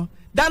kunturu ho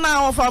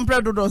dana o fa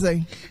mpre dodo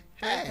say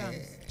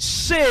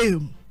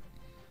shame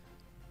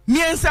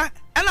miensa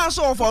ena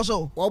so for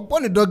so we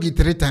born the doggy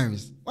 3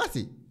 times what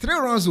it 3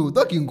 rounds o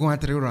doggy go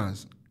 3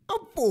 rounds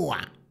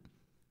aboa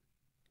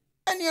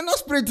and you no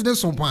spirit the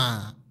so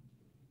pa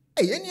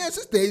hey any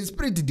sister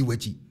spirit di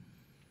wachi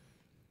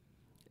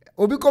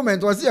obi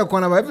comment was here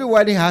corner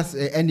everybody has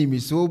enemy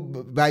so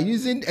by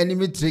using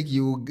enemy trick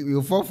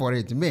you fall for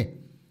it me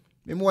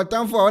mo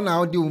time for na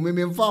audio me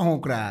mfa ho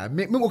kra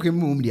me go ke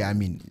mum dia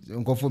mean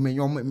nko for me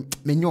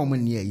nyom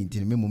ne ya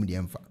yinti me mum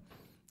dia mfa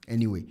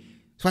anyway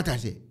so what I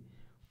say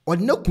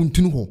odna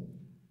kuntunu ho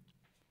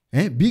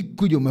big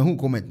kujo me hu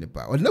comment ne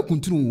pa odna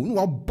kuntunu no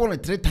wa born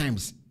 3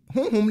 times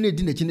honhom ne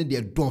di na chi ne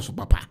de doso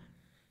papa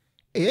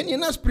any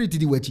na spirit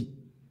di wachi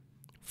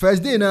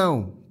first day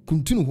now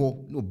kuntunu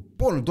ho no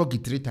born dog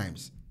 3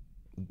 times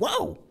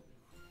wow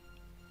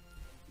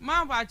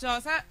ma ba cho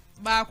sa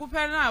ba ku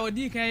pe na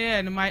odi kan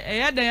ye no ma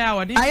eye den a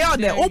odi ayo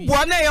de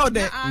obo na ye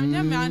de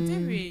anya me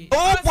antiwe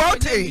obo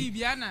te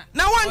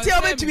na one tia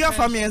obetumi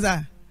afa me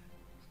eza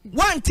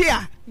one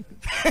tia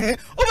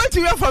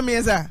obetumi afa me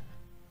eza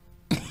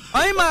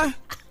oyima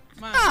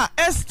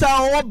Esther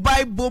or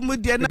Bible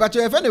media. But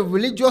your friend of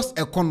religious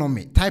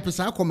economy type is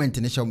our comment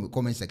in the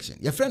comment section.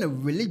 Your friend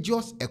of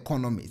religious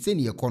economy say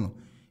the economy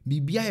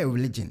be a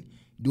religion.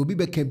 Do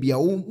be can be a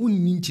own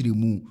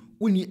ninchirimu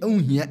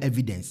uni here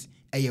evidence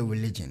a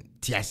religion.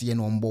 Tiasi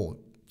on board.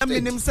 I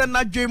mean him send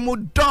na dreamu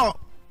do. One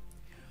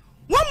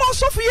more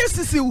so for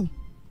yes you.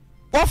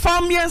 Or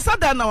found me and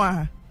sada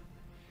na.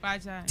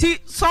 Ti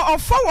so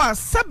of forward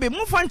sabe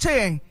move on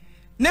chain.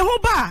 Ne ho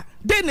ba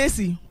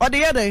denesi or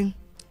the other.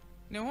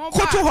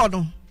 Koto ho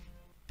no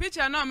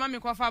picture na mama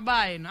kwa fa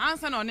bai no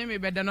ansa na one me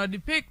beda no the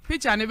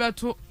picture ne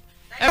beto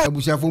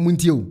abusiafo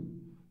muntie o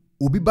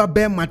obi ba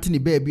be matini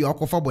be bi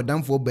akofa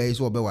bodamfo be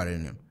so obeware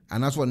no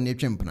anaso ne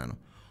twempena no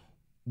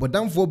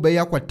bodamfo be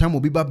yakwatam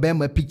obi ba be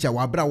ma picture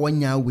wa bra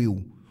wonya awe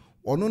o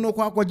ono no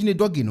kwa akogine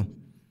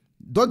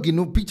dogi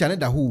no picture ne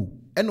da ho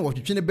e no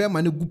wotwetwe ne be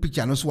ma ne gu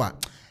picture no so a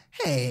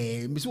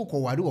hey mi so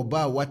ko ware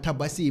oba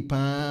watabase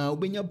pa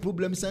obenya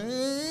problems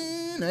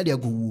na dia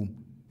go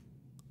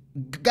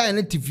guy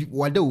na TV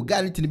wado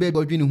guy na tin baby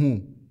odwini hu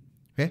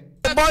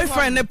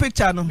boyfriend na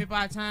picture no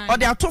or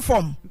they are two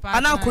form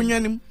ana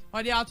akonwa nim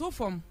or they are two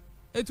form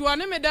etu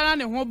one me dana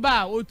ne ho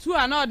ba otu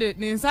ana de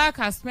ne nsa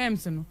ka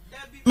sperms no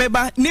me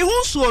ba ne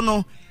hu so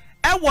no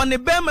e wo ne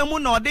be ma mu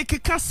na ode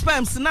keka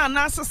sperms na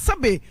na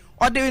asebe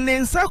ode ne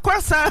nsa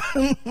kwasa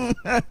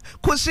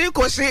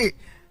koshi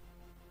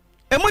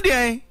emu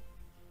de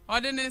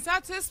ode ne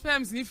nsa te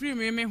sperms ni free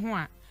me ho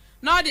a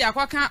na odi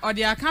akwaka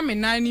odi aka me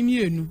nan ni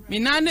mienu me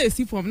nan na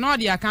esi form na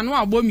odi aka no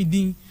agbo mi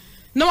din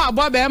na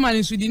agbo be ma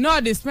ni sudi na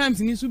odi sperms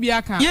ni su bi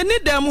aka ye ni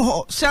dem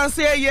ho chance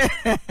ye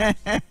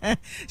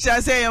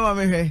ma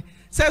me hwe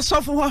se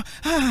sofo ho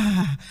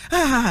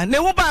ne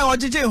ho ba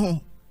ojeje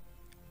ho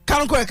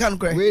kan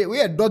kwe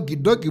we a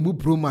doggy mu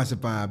promise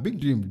pa big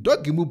dream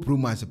doggy mu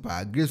promise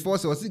pa grace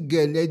force was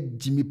girl na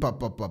Jimmy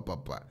papa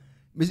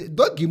me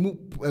doggy mu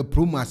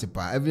promise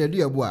pa every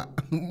day abo a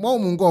mo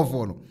mu ngo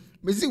fo no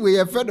me see we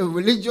a friend of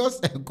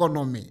religious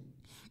economy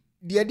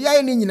the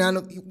idea ni nyina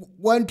no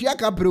wan tua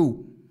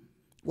kapro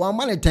wan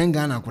ma ne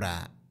tenga na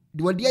kura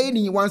the idea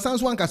ni wan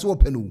sanso wan kase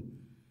openu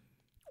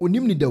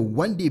onim ni da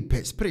one day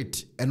per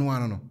spirit eno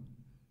ano no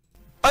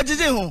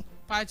ojeje ho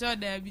pacho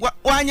dabi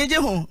wanyeje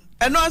ho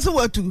eno anso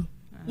watu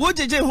wo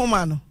jeje ho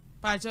ma no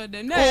pacho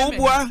de na o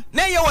bua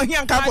na ye wo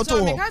hia nka koto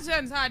ho me ka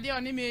je nsa ade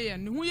oni me ye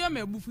no hu ye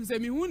mabufu se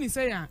me hu ni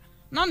se ya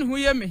na no hu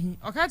ye mehi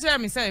o ka kire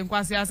me se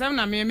nkwase asem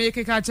na me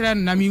keka kire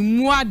na me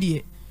mu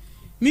ade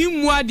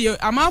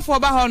amafo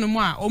ba ho no mu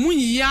a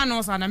omunyi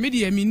ano sa na me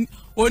de mi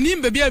oni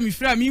mbebi a me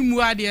fira me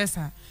mu ade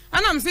sa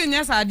ana me se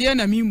nya sa ade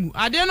na me mu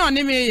ade no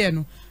oni me ye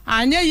no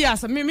anya yi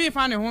asa me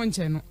fa ne ho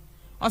nche no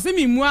o se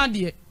me mu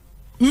ade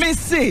me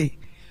se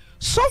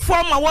so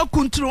for ma wa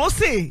control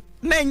se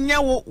na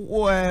nya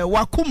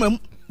wakumam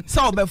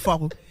sa obefa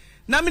ho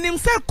na minim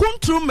se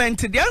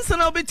controlment de ansa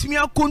na obetimi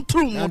a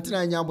control mo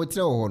na nya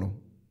abotre ho no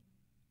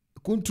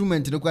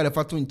controlment no kwa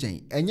refa to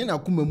nchen enye na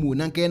kumamu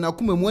na nka na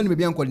kumamu ani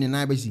bebia nkɔ ne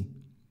na abasi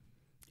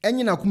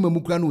enye na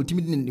kumamu kura no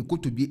otimi ne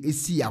kotobi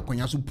esi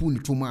akonya so pu ne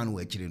toma no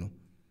akire no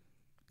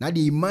na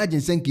de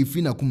imagine senke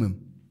fi na kumamu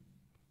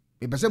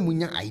e pese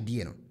munya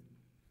idea no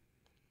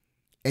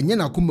enye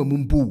na kumamu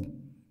mpo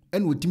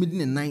ene otimi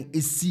ne nan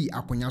esi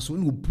akonya so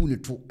ne opu ne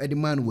to e de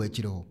man no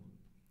akire ho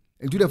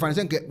entu de fan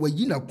senke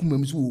wayi na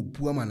kumamu so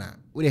opu ama na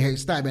wo de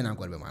hairstyle be na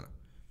nkɔ be ma no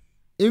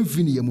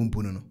Infini ye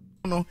mumpuno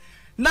no.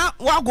 Na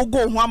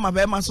wagogo ho ama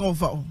be ma so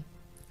fa.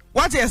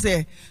 What you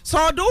say?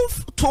 So do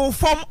to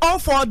form all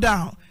fall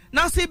down.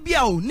 Na se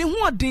bia o ni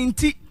ho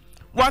odinti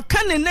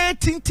waka ne na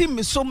tinti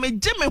me so me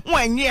je me ho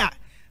anye a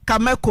ka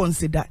me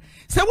consider.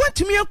 Se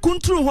watumi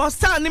akuntru ho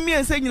star ne me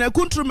ensa nyina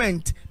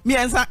contriment me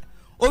ensa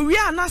owi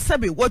ana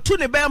sebe watu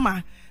ne be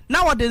ma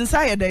na wode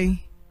nsa ye den.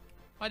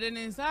 Wode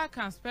ne nsa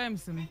kan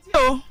sperms no.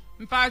 O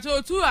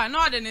Mpacho tu a na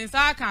wode ne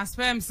nsa kan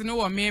sperms no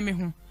wo me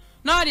ho.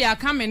 Na wode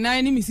aka me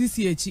nan ni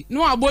misisi echi.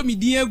 No abo mi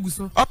din egu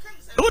so.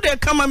 Who they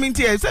come am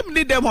into here? Some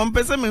need them on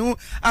person who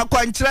are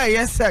quantra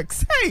yes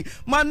sex. Hey,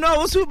 man, no,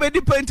 also be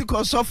the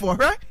Pentecost for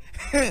right?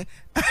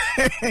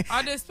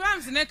 Or the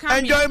sperms in the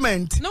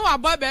enjoyment. No,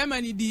 about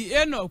Bermani the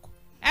Enoch.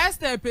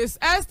 Esther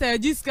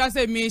Jiska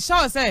say me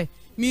shall say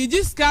me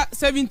Jiska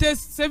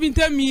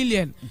 70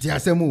 million.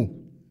 Diasemu.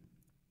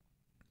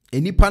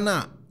 Eni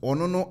pana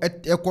ono no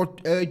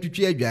ekot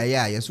twitwe adwaye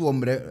a yeso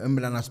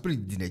omre na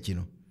spirit di nachi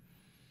no.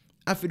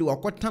 Afidi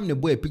wakotam ne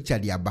boy picture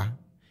di aba.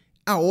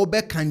 A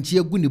obe kanche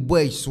egu ni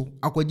boy so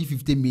akwaji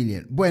 50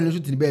 million. Boy no so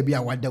tini ba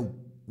bia wada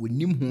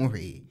wonim ho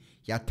hwe.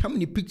 Ya tam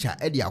ni picture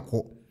e di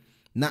akọ.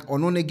 Na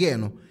ono ne ge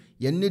no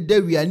ye ne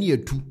dawia ne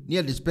etu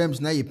ne the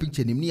sperms na ye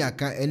picture nim ni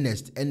aka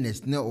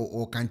ernest na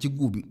o kanche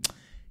gubi.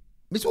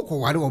 Miso ko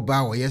ware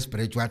oba o ye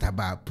spiritual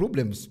taba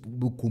problems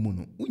bu komu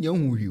no. Unya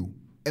hu hwi o.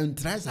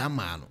 Entra sa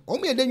ma no. O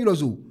me de nwuro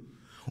so.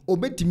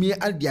 Obetimi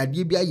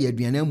ade bia ye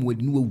aduane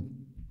amodi no wu.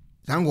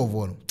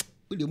 Sangovo no.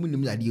 Ode mu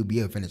nim ade obi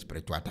e fe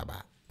spiritual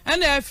taba.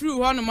 And I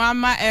flew on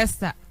Mama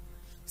Esther.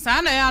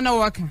 Sana ya na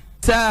waka.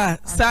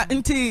 Sa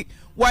nti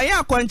wa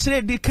ya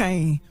kwankyere di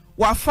kan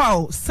wa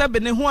faw sebe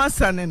ne ho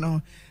asane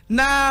no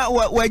na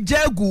wa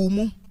jagu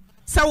mu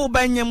sa wo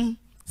banyem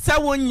sa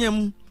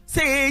wonyem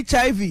say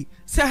HIV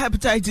say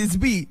hepatitis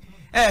B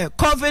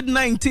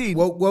COVID-19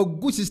 wo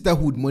good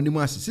sisterhood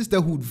monimasi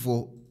sisterhood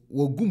for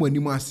wo gu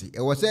monimasi e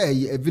wo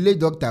say a village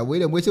doctor we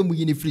dem we say mu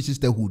yini free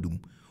sisterhood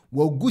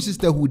wo good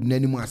sisterhood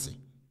nanimasi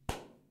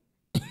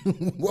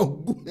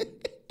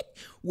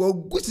wo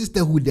good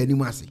sisterhood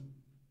nanimasi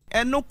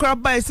no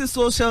crab by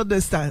social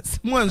distance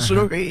mo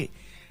ansuro he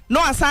no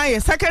assign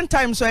second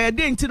time so ya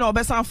dey nti na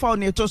obesan fa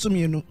na eto so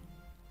mienu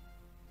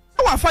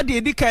wa fa de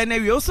edi kan na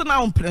wi o so na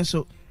ompre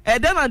so e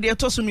de na de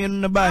eto so mienu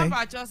na bai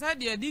ba cho say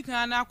de edi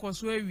kan na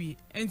akoso awi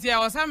nti ya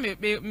wosa me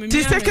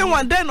the second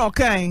one then no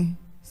kan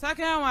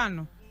second one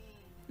no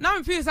na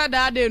me feel say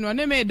that day no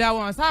ne me da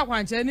one sa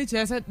kwanche ni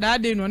che say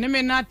that day no ne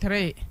me na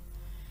 3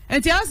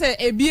 nti ya say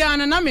ebia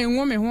no na me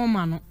nwo me ho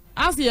ma no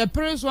as ye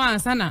pere so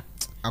ansa na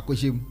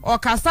akoshim o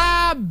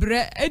kasa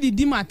bre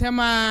edidi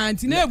matema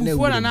nti na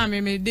ebufo na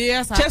me de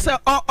yesa chese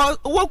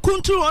wo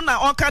kuntu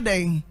na oka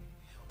den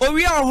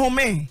owi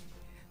ohome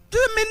tu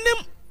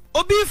minim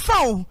obi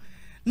faw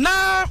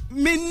na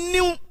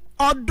minim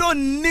odo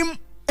nim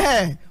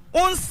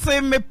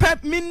onse me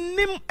pep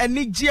minim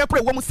anigye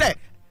pre wo mu se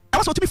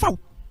awo so to be faw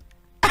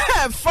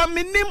for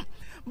minim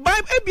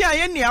by ebia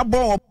ye ni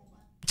abo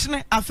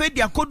chine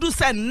afedi akodu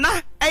se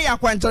na eya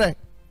kwankyere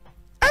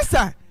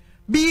esa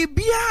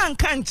bibia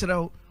anka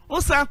nkyerɛw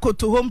osa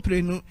koto ho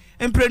mprenu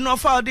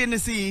ofa ode ne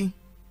si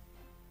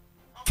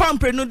fa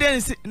mprenu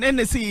de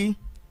ne si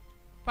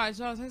pa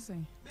jo sese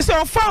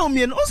so ofa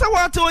omienu osa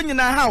wate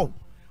onyina haw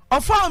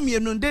ofa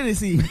omienu de ne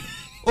si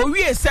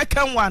owie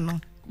second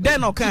one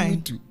then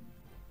okan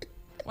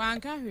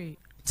wanka hwe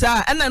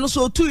ta ena no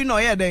so tu no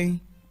ye den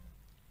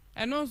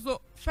eno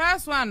so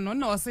first one no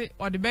na ose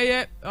ode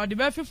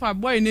be fifa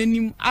boy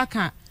nanim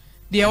aka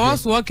de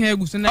was working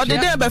aguso na ode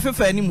de be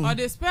fifa animu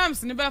ode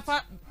sperms ni be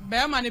fa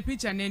be ma ne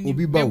picture nanim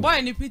be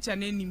boy ni picture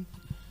nanim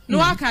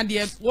no aka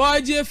de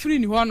woje free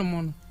ni ho no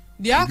mo no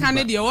de aka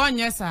ne de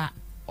wonye sa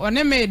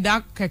one me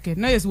da keke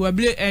na yes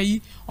wable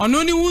ayi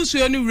ono ni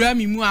wunsuo ni wura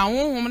mi mu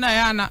ahonhom na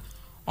ya na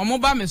omo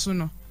ba me so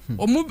no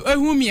omo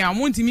ehu mi a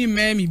mo ntimi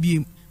mma mi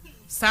biem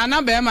sa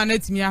na be ma na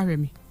timi ahwe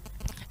mi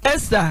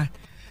Esther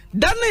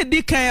dan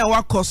edi kan ya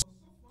wakos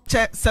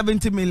che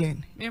 70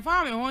 million me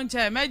fa me ho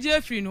nche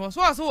meje free no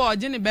so wo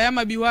je ne be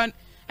ma bi wan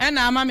e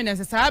na ama me ne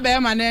sa be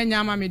ma na enya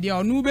ama me de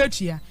onu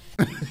betua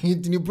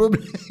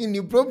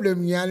ni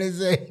problem ya le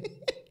say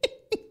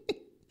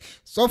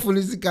so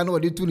fulisi no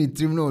de tu ni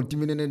trim no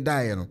timi ne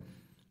die no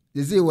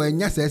they say we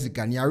nya sa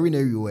sika ni awe na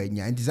wi we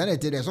nya nti sa na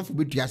te de so fu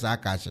betua sa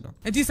aka hye no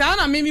nti sa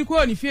na me mi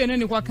ko ni fie no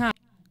ni kwa kan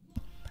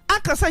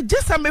aka sa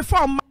jesa me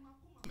form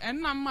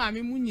enna ma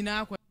me mu nyina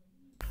akwa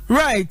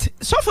right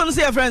so for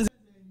say friends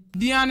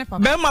diane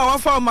papa be ma wa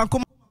form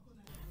akom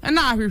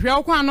na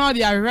ahwehwe kwa na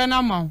odi ahwehwe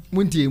na ma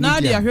muntie na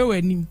odi ahwehwe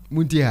wanim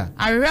muntie ha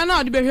ahwehwe na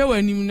odi behwe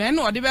wanim na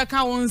na odi be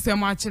ka won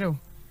nsem akyerew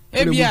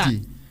ebia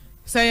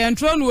say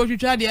entro no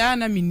otwitwa de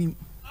na minim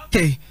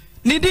okay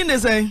ni din de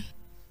say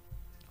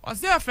o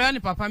say afra ni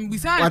papa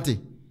mbisa wate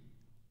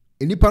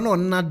enipa no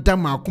na da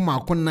makoma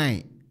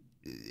nan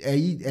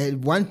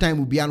one time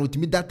will be an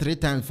ultimate that 3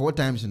 times 4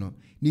 times no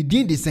ni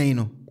din de say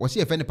no o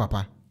say afra ni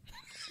papa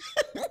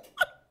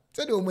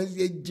say do mo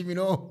say Jimmy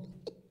no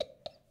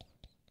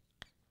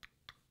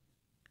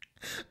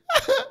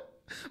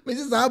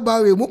Mrs.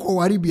 Abawe mo ko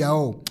wari bia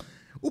o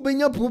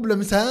Ubenya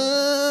problem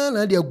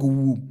na dia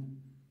go.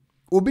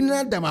 Obi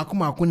na da mako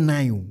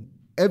 9.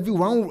 Every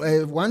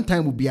one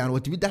time will be and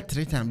what be that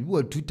 3 times, we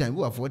were 2 times,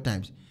 we were 4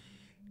 times.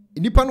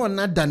 Nipa no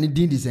na da ne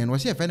din design,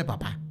 was say friend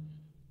papa.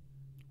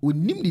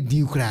 Onim ni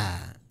din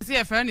kra. See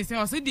a friend is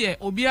say dey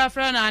obi a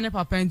friend na ne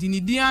papa nti ni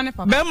din ane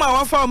papa. Be ma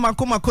wa fa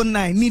mako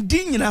 9, ni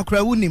din nyina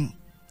kra wunim.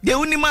 De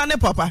wunim ane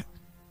papa.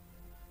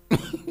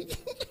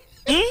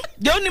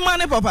 De wunim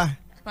ane papa.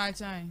 Pa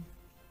chan.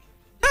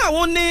 Na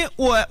woni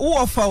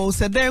wo fa o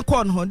se den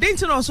kon ho. Den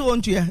ti no so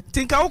wontu ya.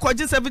 Tinka wo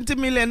kwaje 70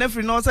 million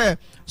every no say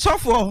so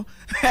for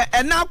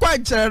e na kwa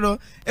kire no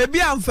e bi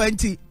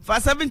amfanti fa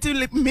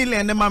 70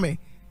 million ne mame.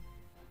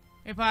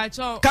 E pa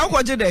cho. Ka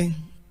kwaje den.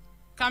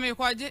 Ka me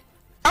kwaje.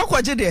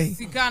 Akwaje den.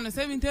 Sika no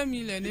 70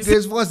 million.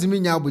 Grace Force mi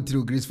nya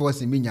abotre, Grace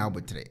Force mi nya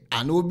abotre.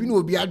 Ana obi no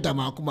obi adam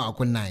akoma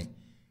 9.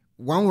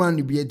 One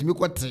round bi etimi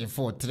kwa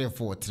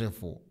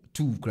 3-4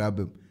 2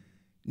 grab.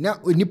 Na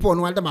nipa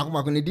no adam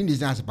akoma ne din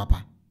design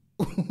papa.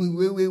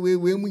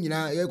 We mu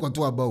nyina e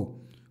kwato aba o.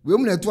 We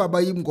mu na to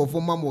aba yi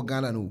nkofo mamo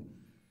Ghana no.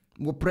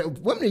 Mo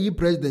when you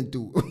president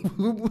to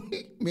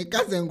me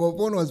cousin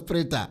go no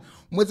sprater.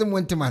 Mo se mo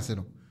ntimase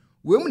no.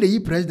 We mu na yi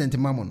president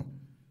mamo no.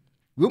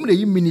 We mu na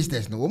yi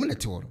ministers no. We mu na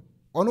te woro.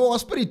 Ono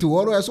spirit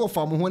woro eso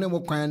fa mo hone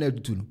mo kwan na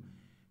dutu no.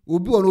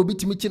 Obi ono obi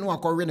timi chi no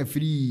akọwe na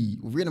free.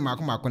 Obi na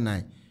mako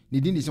 9. Ni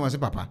din di se wase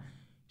papa.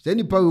 Se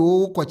ni pa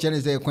wo ko che ne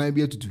se kwan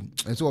bi atutu.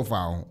 Eso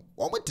fa ho.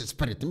 O mo te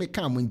spirit me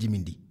kan mo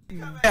njimindi.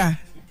 Yeah.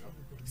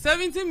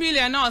 70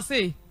 million now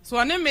say so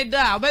one me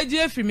da obaji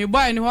afri me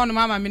boy ni hono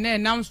mama me na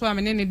nam so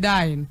me ne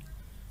die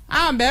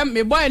be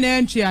me boy na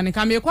antwia ne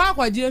ka me kwa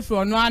akwaji afri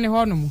ono ane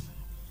hono mu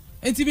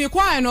enti me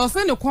kwa no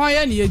se ne kwa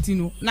ya ne yeti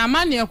no na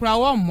ma ne kura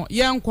wo mo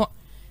ye nko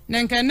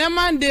ne nka ne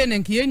mande ne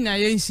nka ye nya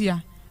ye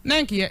nhia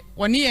ne nka ye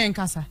woni ye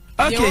nkasa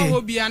ye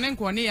wo bia ne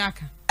nka woni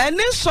yaka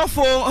ene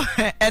sofo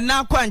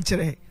ena kwa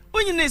nkyere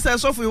onyi ne se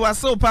sofo wa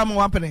se opa mo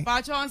wapene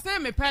ba cho on se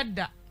me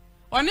pedda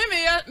oni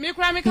me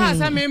kura me ka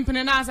sa me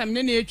mpene na asa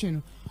me ne etwi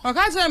no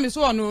oka se me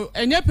so no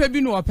enye pa bi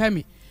no opa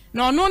mi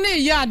na ono ne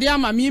ye ade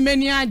ama mi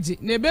mani age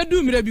na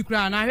ebedu mire bi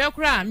kura na hwe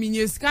kura mi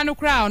nye sika no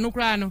kura ono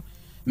kura no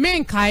me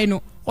nkai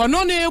no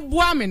ono ne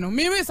ebua me no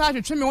me sa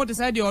twetwe me wote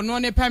sa de ono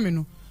ne pa me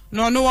no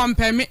na ono won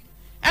pa me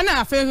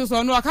ena afa so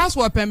ono aka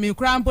so pa me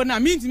kura mpo na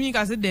mi ntimi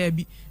ka se da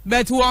bi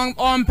but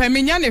on pa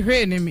me nya ne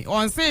hwe ne mi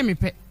on se me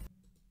pe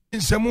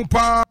nsemu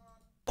pa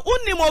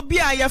uni mo bi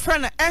a ye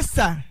friend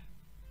Esther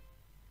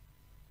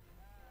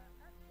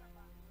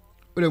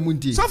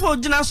so for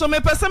jina so me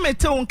pese me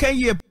te won kan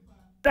ye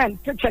then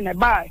picture ne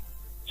buy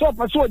so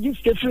for so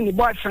just get free ni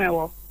boyfriend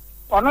wo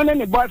ono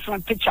ne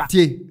boyfriend picture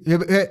tie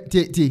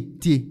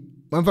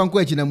man fan ko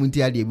achi na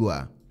munti ade bi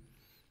wa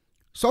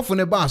so for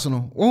ne bass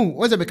no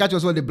wo se be catch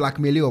us all the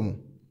blackmail o mo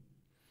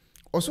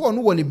oso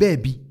ono wo ne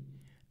baby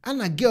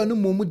ana girl no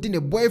mo mu de ne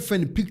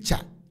boyfriend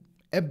picture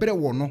ebre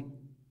wo no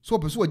so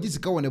pese wo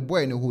jisika wo ne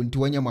boy ne ho nti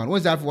wanya man wo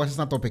se afi was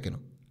topic no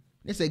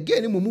ne se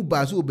girl ne mo mu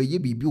bass o be ye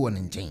bibi wo ne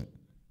nchen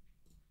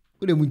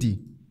Ule muti.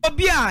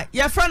 Obia,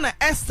 your friend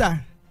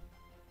Esther.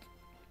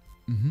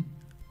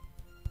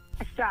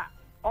 Esther,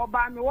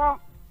 oba mi wo.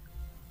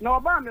 Na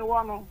oba mi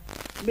wo no.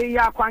 Me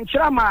ya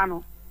kwanchira ma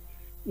no.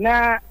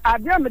 Na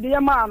ade me de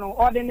ma no,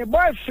 or the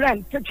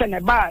boyfriend picture ne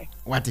buy.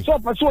 What? So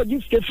person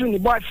just get free ni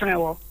boyfriend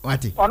wo.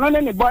 What? Ono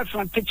ne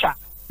boyfriend picture.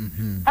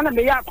 Ana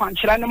me ya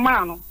kwanchira ne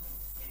ma no.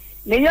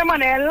 Ne yema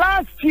na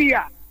last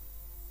year.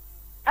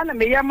 Ana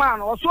me ya ma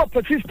no, so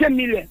for 50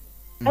 million.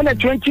 And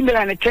 20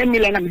 million and 10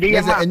 million and the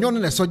and you're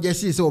not a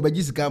suggest so obey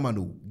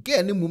Gamano. Get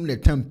any mum the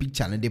term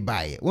picture and they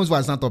buy. Once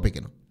was not topic.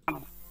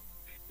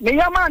 The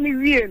Yaman is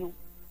real.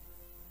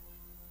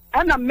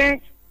 And I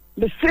make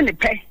the silly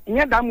pay in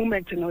that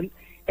moment.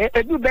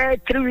 A do bear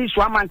 3 weeks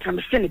 1 month from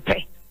the silly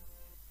pay.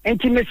 And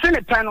to me,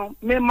 silly panel,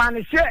 me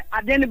man say,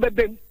 I didn't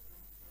be.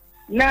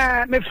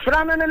 Now, me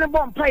framing in a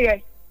bomb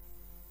player.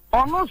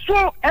 Almost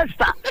so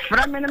Esther,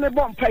 framing in a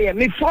bomb player.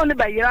 Me phone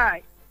by your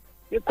eye.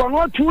 You can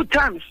go 2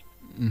 times.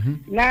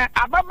 Na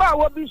ababa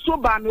wo bi so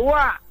ba me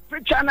wa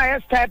picture na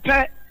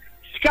Esther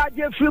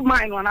skaje free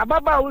mine one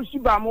ababa wo so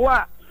ba me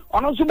wa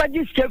ono so ba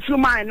ji ska free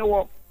mine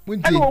wo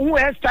e no hu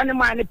Esther ne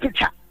mine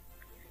picture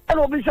e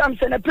no bi sam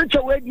se na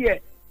picture we die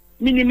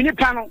mini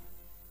pa no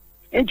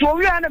enti o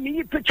wi ana mi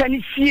yi picture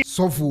ni sie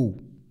sofu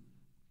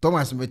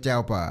Thomas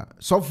Metelpa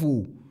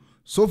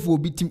sofu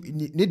bi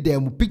ne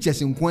dem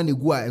pictures nko na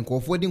gu a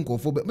nkofo di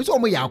nkofo me so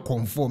mo ya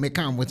konfo me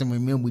kan mo te me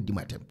di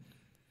matem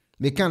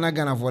me can na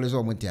Ghana for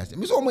so montias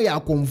me so mo ya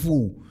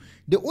konfo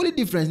the only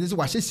difference is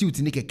wa she suit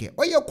ni keke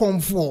oye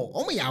konfo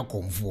o mo ya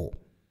konfo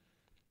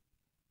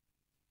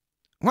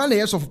one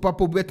years of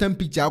papa better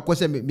picture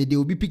akose me de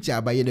obi picture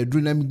abaye na dru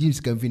na me James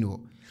kan fini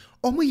ho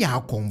o mo ya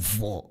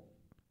konfo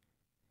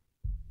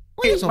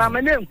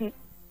mama ne hu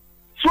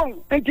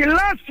so until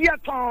last year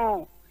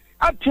ton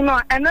up to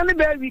now and then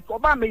be week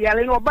oba me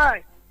yale no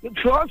buy the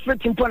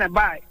hospital pon e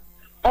buy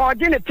or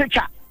dey the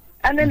picture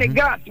and then the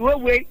gas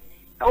we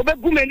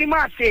obegu meni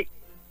ma se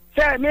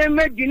say me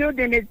ginu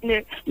de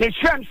ne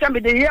sham some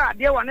de here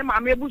dey one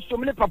mama ebuso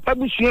me papa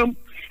busuam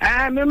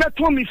me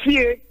to me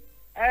fie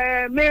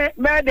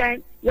me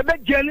den ye be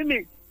jeli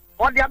me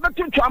or the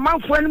abeto to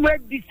amanfo ani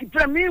we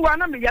discipline me wa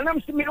na me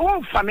yalam si me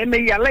won fa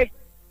me yale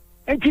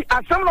enti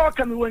asam na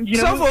waka me won jina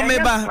so for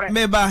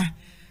meba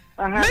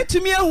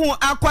metumi ehu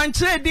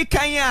akwankyere di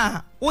kan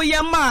a wo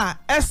ye ma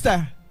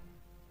Esther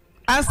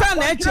ansa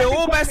na eche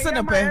wo be se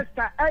ne pe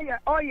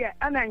oye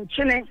ana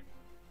nchene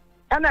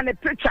ana ne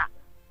picture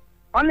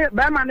only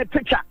be ma ne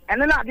picture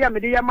ene na ade a me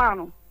de ye ma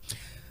no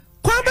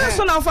kwa be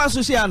so na fa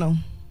social no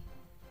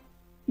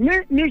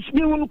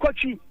ni wonu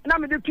kwachi na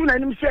me de tu na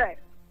nim se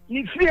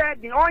ni fie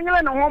de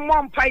onyele na ho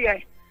mo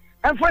mpaye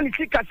enfo ni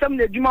sika sam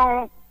na adwuma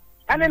ho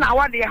ene na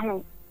awade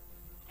ho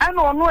ene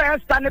ono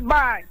Esther ne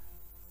bai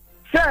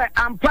se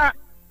ampa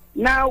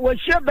na wo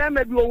hye be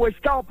ma bi wo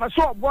sika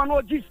opaso obo na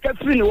oji sika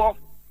free ni wo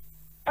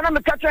ene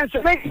me ka chen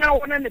se me na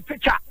wo na ne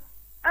picture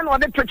ene wo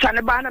de picture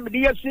ne ba na me de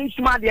yesu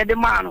nsuma de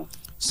ma no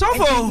so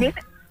for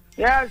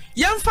yes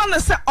yemfa na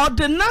se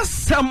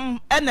ordinasam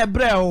ene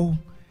breo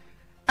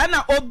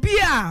ana obi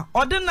a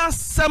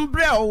ordinasam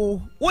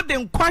breo wo de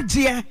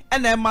nkwaje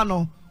ene ma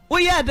no wo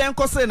ye den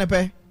kose ne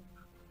pe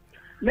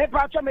me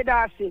pa cho me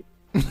da ase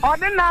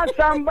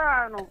ordinasam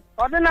ba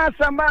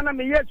na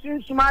me yesu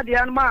nsuma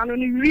de ma no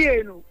ni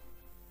wie no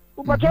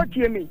wo pa cho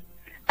tie me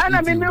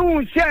ana me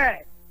hu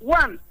se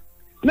one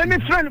me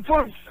friend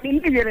phone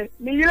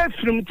me yere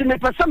from ti me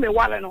pesa me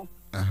wale no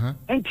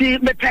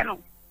enti me pe no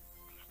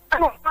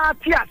ano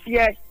ati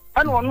ase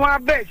ano ono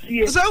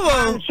abesie so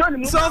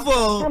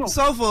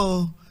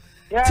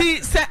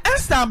ti se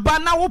Esther ba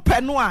na wo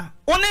pe no a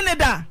one ne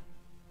da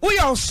wo ye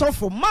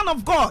osofo man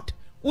of God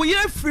wo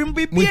ye from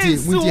bi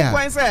ensi wo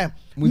kwan se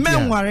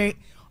menware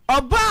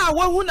oba a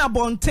wo hu na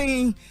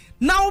bonten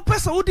na wo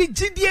pesa wo di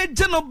gidie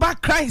je no ba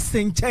Christ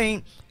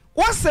nchen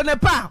wo se ne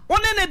pa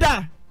one ne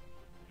da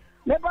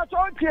me pa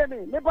cho tie me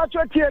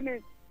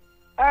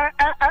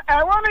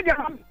wo me de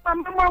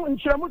am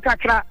nchiramu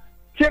kakra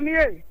tie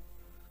me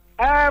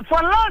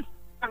for last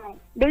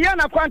the year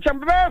na kwancham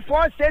be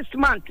for 6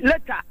 months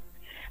later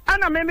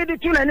ana me de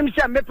tu na nim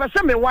se me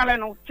pese me wale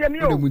no tie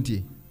me o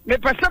me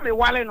pese me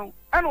wale no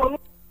ana onu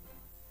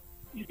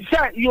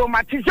say you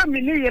matise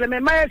me ni yele me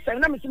ma say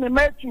na me se me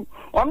ma tu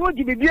onu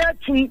di bibia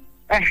tu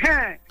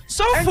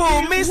so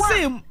for me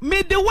say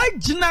me the way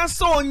jina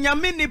so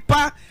nyame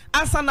nipa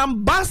as an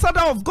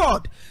ambassador of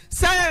God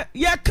say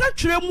ye ka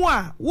twere mu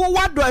a wo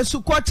wado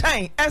asukọ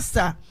chan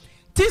Esther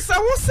ti say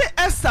wo se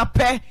Esther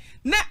pe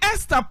na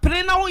Esther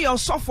pre na wo ye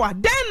sofo a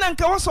den na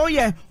nka wo so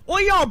ye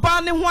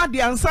oba ne ho ade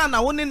ansa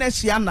na wo ne na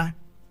hia na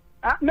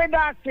me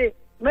da se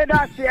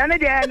ene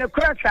de ne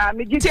krasa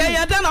me giti tie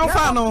ye den na wo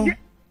fa no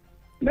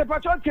me pa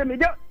cho tie me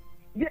de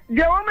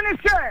wo me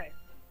say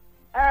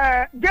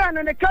de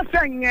ne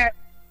kasa nye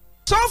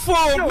so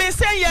for me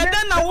say ye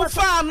den na wo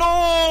fa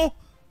no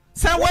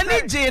say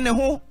wani je ne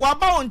ho wa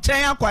ba won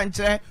chen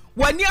akwankyere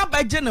wani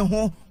abaje ne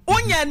ho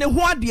onya ne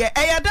ho ade e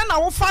ye den na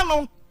wo fa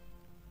no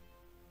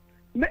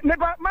me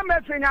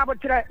fenya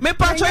abotre me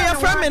pacho ya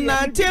fra me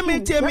na tie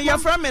me ya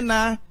fra me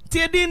na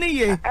tie di ni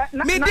ye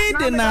me di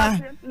na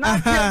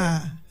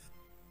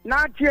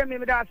na tie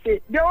me da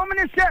se de wo me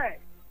say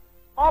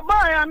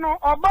oba ya no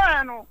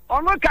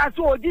ono ka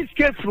so odi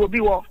skefro bi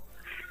wo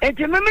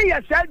enti me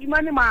ya sa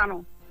adwuma ni ma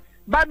no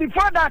but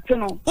before that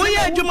no oye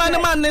adwuma ni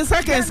ma ne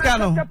second ska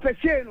no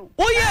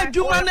oye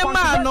adwuma ni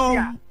ma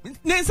no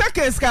ne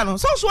second ska no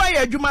so aye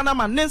adwuma na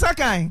ma ne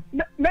second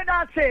me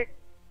da se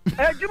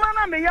ejuma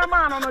na me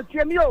yama no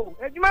tiemi o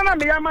ejuma na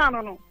me yama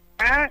no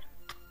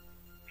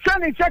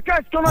sani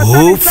checkers to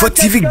no for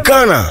TV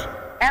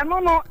Ghana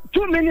no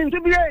 2 minutes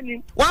to be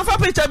any one for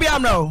picture bi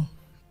amro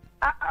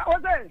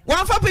what say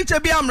one for picture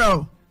bi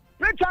amro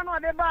picture no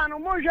de ba no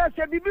mo hwe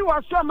se bibi wo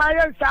so ma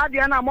ye sa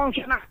de na mo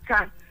hwe na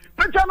ka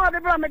picture no de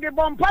ba me de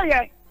bompa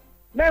ye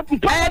me de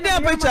picture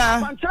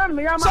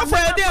so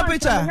for de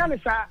picture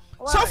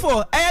so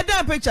for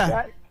de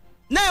picture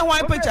na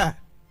one picture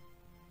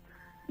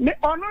me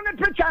ono ne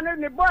picture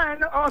ne boy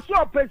no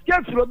also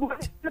pesque frobu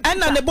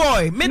na ne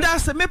boy me da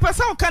se me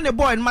pesa o ka ne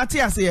boy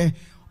Matthias ye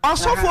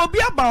osofo obi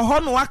aba ho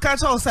no aka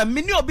cha o se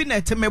me ni obi na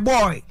te me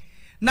boy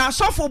na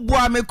asofo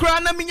bua me kura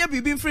na menya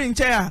bibi mfiri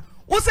nche a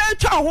wo se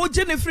twa ho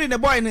je ne free ne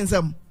boy ne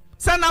nsam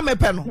se na me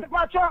pe no me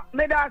pacho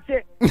me da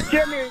se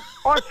je me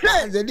o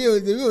se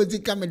de o ti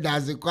ka me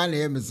da se kwa na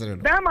ye mesere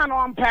no be ma no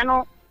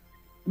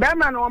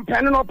on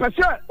pen no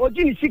pese o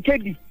ji ni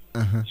sikedi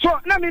so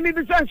na me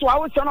be sense wa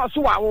wo so no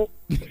so wa wo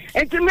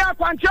enti me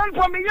akwanchen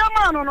for me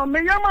yama no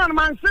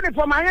man sene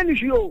for my any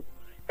show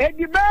e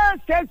di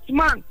best 6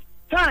 months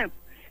time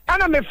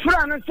ana me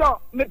fra no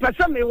so me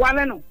pese me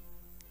wale no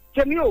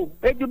temi o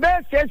e di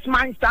best 6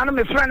 months ana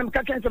me fra no me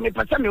ka ken so me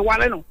pese me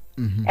wale no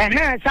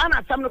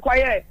sana sam no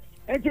kwaye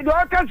enti do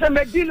ka se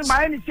me deal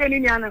my any say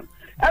ni anya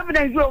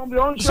evidence o be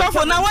on so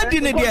for now what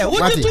did ne there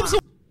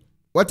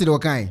what did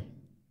okai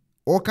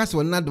o ka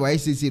so na do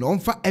ICC on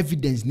fa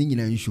evidence ni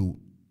nyina nshow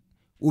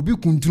obi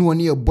kuntunu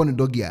woni e bon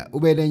dogi a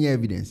obeden ya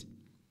evidence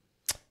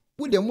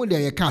wo de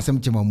ye ka asem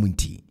chema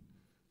munti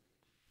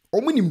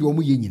omunim de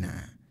omu ye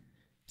nyina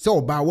se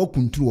oba wa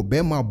kuntunu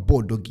oba ma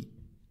bo dogi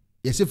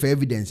ye se fa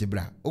evidence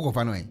bra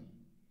okofa no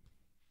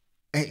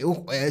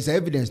se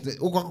evidence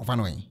okofa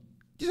no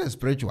Jesus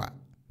spiritual.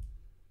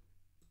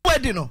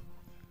 Wedding no.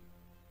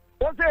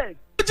 Okay.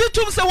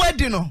 Jitum say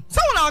wedding no. So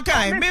na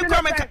okay.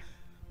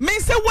 Me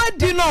say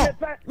wedding no.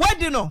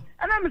 Wedding no.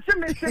 And I'm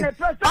saying me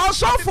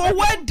also for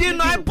wedding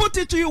no, I put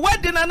it to you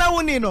wedding and now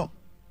we know.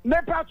 Me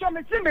patcho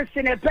me say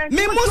me pen.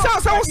 Me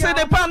musa say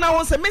the pan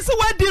now say me say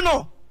wedding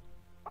no.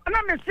 And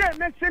I'm saying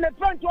me say the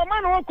pen to a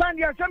man who can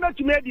dey say me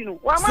to me di no.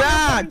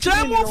 Sir,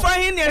 Chemu fa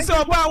hin e say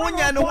oba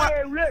wonya no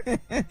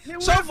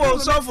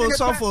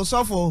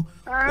sofo.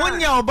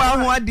 Wonya oba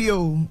ho ade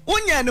o.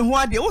 Wonya ne ho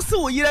ade. Wo se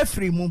wo yire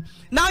free mu.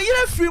 Na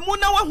yire free mu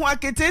na wo ho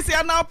akete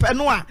se na ope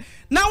no a.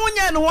 Na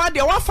wonya ne ho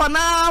ade wa fa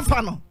na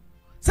fa no.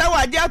 Say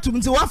wa ade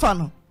atum ti wa fa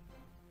no.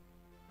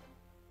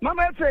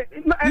 Mama say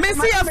me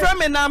see your friend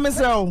me na me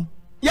say o.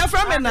 Your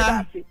friend me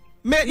na.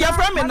 Me your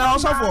friend me na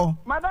sofo.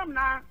 Madam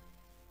na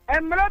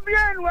Emra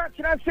bia no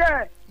akira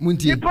se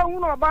Munti. Ipa hu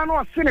no ba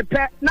no se ne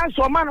pe na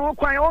so ma no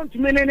kwan o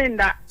ntumi ne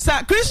nda.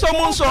 Sa Kristo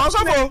mu so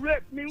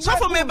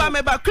sofo me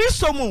ba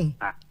Kristo mu.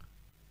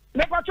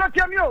 Me pacho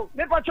tiemi o,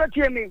 me pacho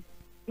tiemi.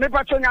 Me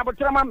pacho nya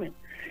botra ma me.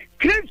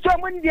 Kristo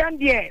mu ndi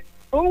ande.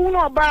 O hu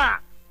no ba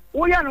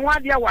wo ya no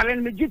ade awale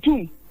me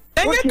gitum.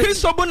 Enye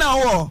Kristo bu na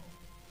wo.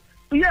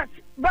 Yes,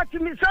 but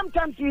me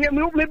sometimes me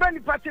be ni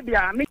party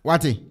bia.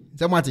 Wati,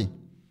 say Wati.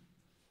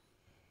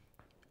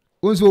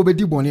 Once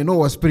obedi boni no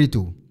was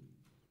spiritual.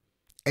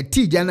 A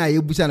tija na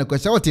yebusa na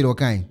kwese wote ro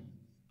kan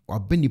wa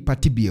bani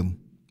party biem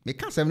me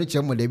ka sem ne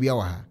chemo da bia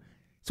wa ha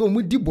so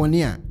mu di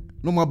boni a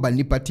no ma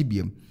bani party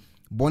biem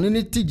boni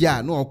ne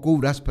tija no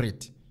okowura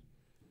spirit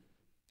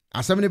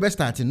asem ne be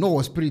start no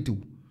was spiritual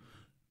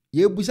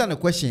yebusa na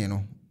question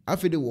no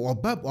afede wo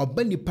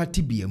bani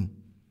party biem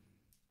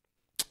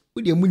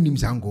wo de munim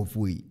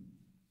sankofo yi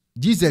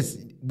Jesus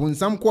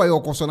bonsam ko ayo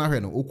koso na hwe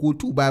no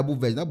okotu Bible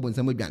verse na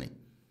bonsam adwane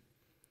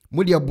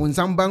Mudi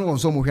abonsam ban on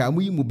so mo hwa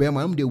amuyi mu be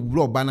ma mu de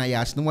wuro ba na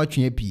ya asne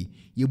watwe api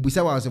ye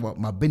busa wa so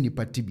ma bani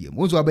party biem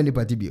mo so ba bani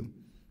party biem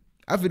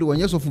afide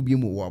wonye so fu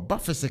biem wo ba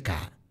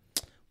physical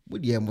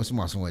mudi e mo so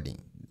maso wadin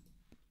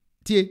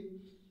tie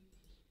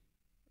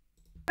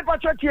Me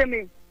pacho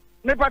tiemi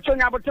me pacho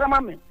nya botra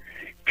ma me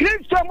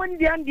Kristo mu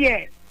ndi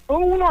ande o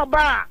hu no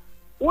ba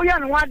wo ya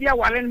no ade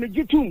awale me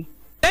gitum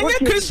Enye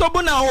Kristo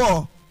bu na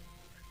wo.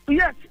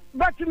 Yes,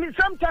 but me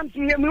sometimes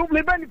me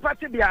be ni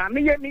party bia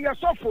me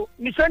sofo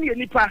me sani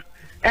nipa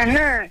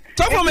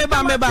sofo me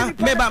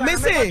ba me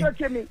say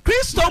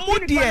Kristo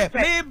mu de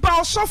me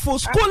ba sofo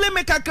school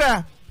me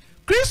kakra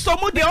Kristo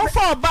mu de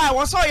offer ba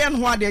wo so ye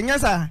no ade nya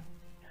sa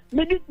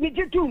me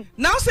gitum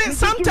now say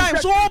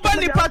sometimes wo ba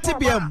ni party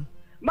bia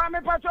ma me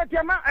pacho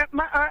tie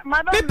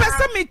madam me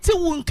pese me ti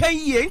won kan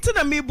ye nti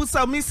na me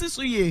busa me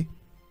sisu ye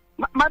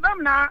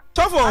madam na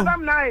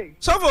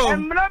sofo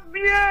emra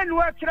bia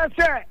no akira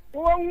se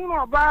wo hu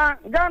no ba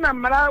Ghana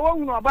mara wo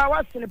hu no ba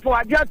wasene po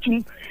ade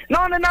atum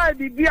na one na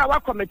bibia wa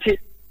komete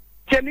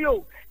temi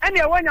o ene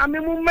e wanya me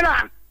mu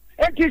mra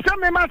enti so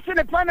me ma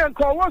sene panel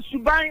ko wo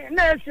suban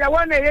na esia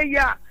wo na ye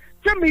ya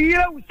temi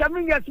ye u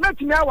 7 years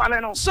metumi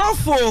awale no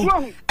sofo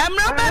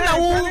emra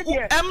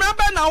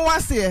ba na wo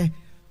ase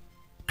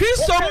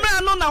Kristo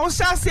mra no na wo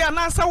hyase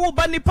na sa wo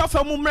ba nipa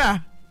fa mu mra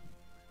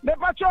me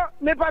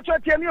pacho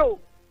temi o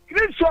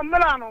Kristo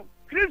mra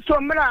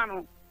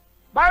no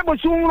Bible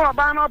sunro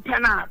ba no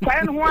pena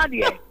kwa no ho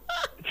ade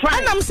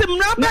anam se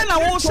mra ba na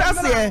wo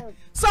hyase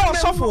sa wo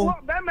sofo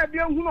be ma bi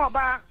hu no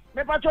ba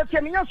me pacho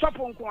temi nya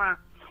sofo nko a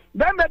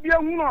be ma bi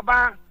hu no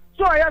ba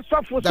so ya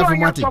sofo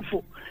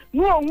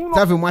no hu no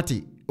Safi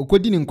Mati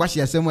okodi ni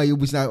nkwahye asem a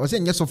yebusa o se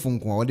nya sofo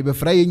nko a o de be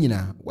fra ye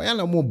nyina wa ya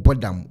na mo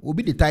bodam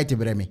obi de tight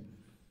breme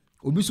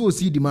obi so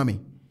osi di mame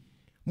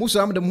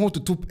Musa am dem ho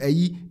tutup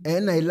ayi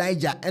na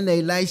Elijah na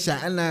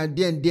Elisha na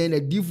den na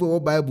difo wo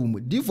Bible mu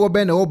difo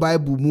be na wo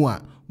Bible mu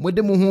a mo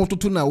de mo ho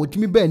tutu na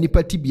otimi ba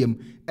nipa tibiem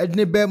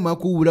edne be ma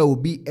ko wura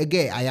obi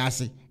ege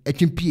ayase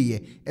etwimpie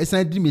ye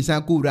esan di mi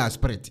san ko wura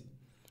spirit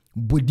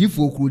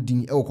bodifo kro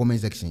din e wo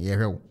comment section ye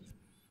hwewo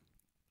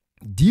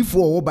difo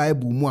wo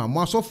Bible mu a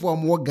mo asofo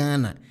mo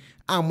Ghana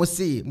a mo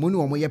se mo ni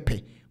wo mo ye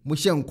pe mo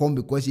hye nkom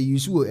because you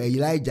use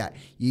Elijah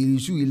you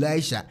use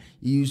Elisha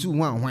you use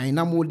hwan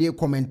na mo de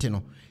comment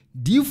no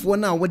difo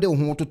na wode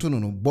ho toto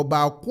no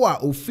boba ko a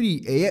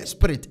ofiri eye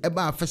spirit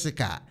eba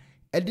physical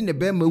edi ne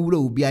be ma wura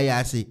obi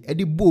ayase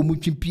edi bo mu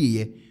twimpie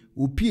ye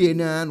opie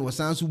na no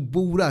sanso bo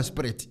wura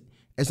spirit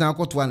esan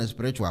akoto na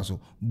spiritual so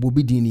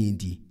bobi din ni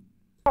ndi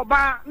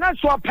oba na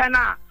so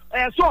pena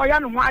so ya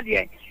no ho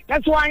ade na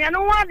so anya no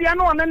ho ade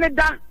na one ne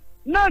da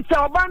na se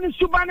oba ne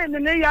suba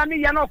ne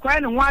ya no kwa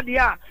ne ho ade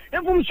a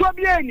efum so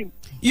bia anim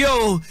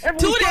yo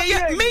tu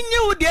de menye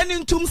wo de ni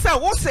ntum se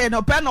wo se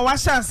no pe na wa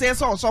chance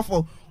so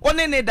osofo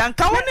one ne dan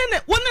ka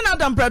one na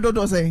dan predo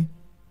do say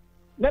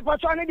me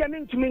pacho ne de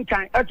min tumi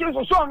kan ati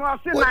so no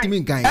ase na what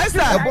timi kan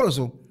eboro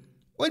so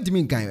what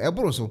timi kan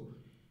eboro so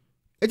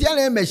eti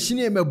ana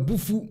machine me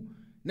bufu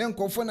na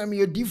nkofo na me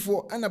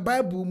yedifo ana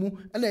Bible mu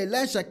ana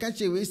Elisha ka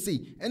che we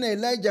sei ana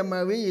Elijah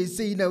ma we ye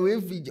sei na we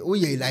o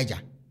ye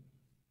Elijah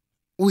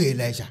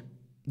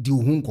di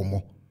ohun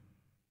komo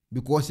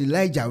because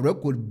Elijah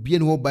record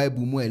bien ho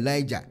Bible mu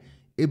Elijah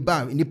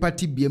eba ni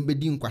party bien be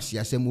di nkwase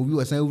asem obi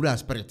wasan wura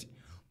spirit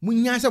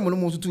munya se mo no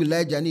mo to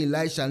Elijah ni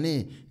Elisha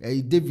ni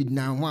David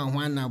na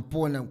hwan na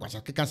Paul na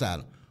kwasa kekasa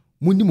no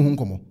mundi mo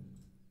honkomo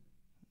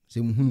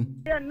se mu hunu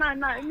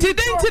ti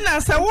denti na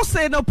se wo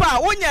se no pa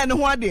wonya ne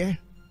ho ade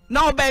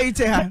na obey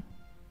te ha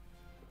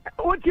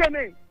o tie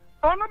me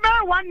ono ba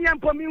 1 year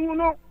po mi hu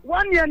no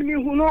 1 year mi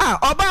hu no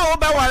oba wo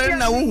ba ware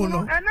na wo hu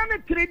no ena me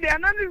 3 day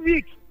ena me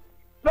week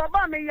so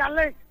ba me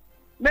yale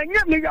menye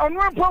me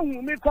ono po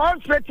hu me call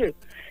straight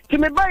ti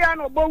me ba ya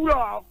no bo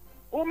wuro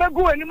o me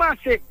go ani ma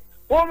se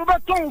o me ba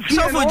ton fi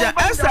so ja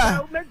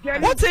esa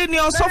what in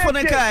your sofo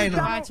ne kai no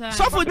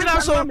sofo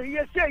jina so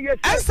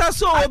esa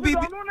so obi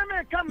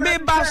me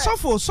ba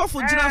sofo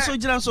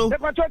jina so e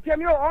ko to tie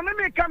me o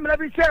me camera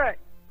bi se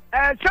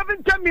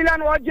 70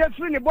 million or just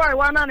free boy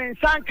one and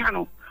sanka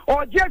no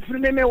or just free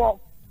me wo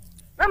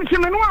am se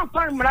me no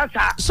ampan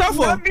mrasa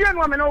sofo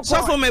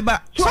me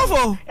ba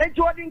sofo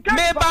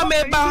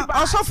me ba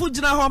osofo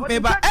jina ho me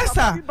ba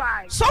esa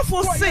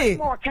sofo say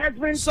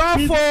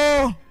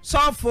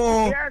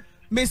sofo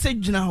message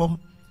jina ho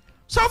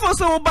sofo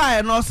say wo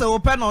buy no say wo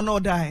pe no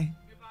die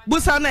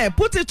busa na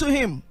put it to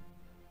him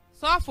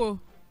sofo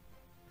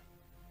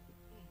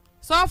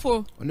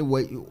oni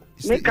wo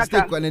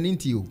stay kwa na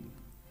ninti o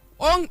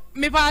on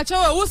me pa cho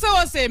wo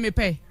say me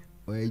pe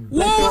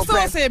wo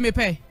say me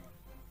pe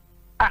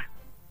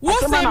wo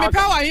say me pe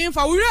wa yin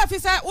fa wo ri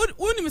afisa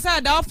uni me say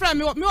da ofra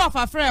me wa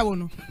fa fra wo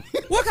no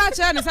wo ka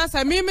che ne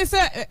say me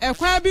say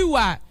ekwa bi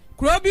wa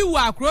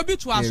kro bi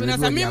to aso na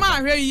say me ma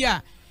hwe yi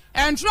a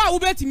entro wo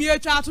betimi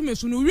atwa ato me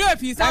so no ri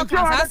afisa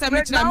ka say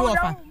me kira me wa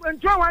fa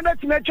entro wa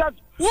betimi atwa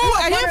wo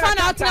eyin fa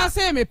na atena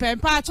say me pe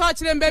pa cho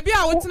kire mbe bi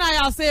a wo tena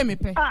ya say me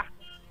pe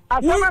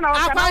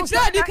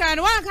akwanche di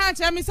kan wan kan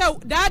che me say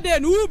that day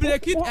no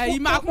break it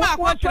ma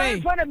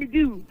akotre na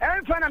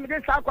me dey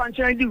sa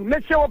akwanche di me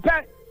say wo pe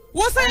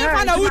wo say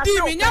fa na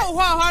wudi mi nya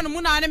ho no mu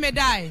na ne me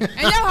dai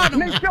enye ho no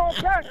me say wo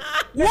pe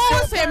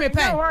wo say me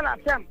pe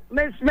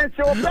me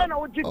say wo pe na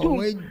wo ti tu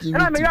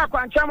na me ya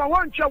akwanche ma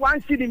won twa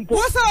wan see dim po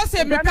wo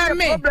say me pe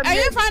me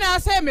enye fa na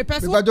say me pe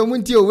so ba do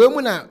munti o we mu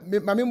na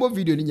ma me mo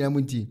video ni nya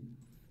munti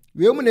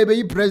we mu na be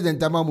yi president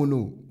amamu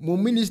no mo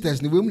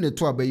ministers ni we mu na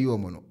to abayi o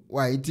mo no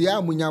why it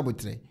ya munya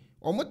botre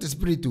omo te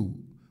spiritu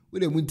we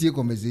dey muntie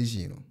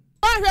conversation no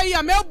ahwe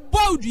yi me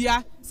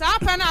bodua sa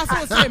pa na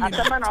so say me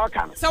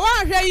sa wa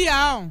ahwe yi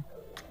a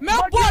me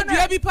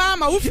bodua bi pa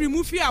ma wo firi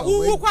mu fi a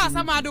wo kwa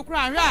asama do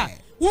kra ahwe a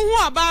wo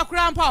hu aba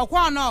kra mpa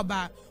kwa na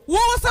oba wo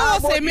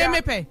say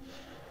me pe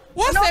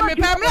wo say me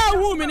pe mra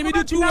hu me ni me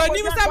tu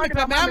ani mi sa me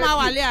pe ma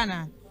wale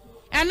ana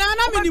ena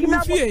na me ni mu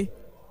fie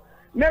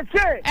me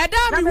say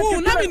eda mi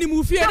hu na me ni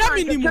mu fie eda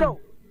mi ni mu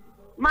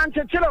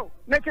manchechero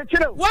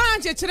mechechero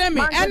wan chechere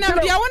me enam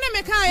dia woni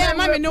me kan ya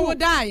ma me ne wo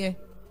daaye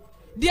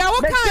dia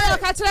wo kan ya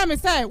ka chere me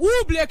say wo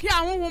bleki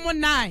ahonhom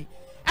nine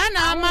ana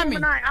ama me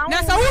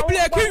na sa wo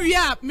bleki wi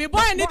a me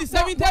boy need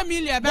 70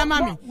 million be ma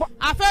me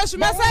afa su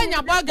me say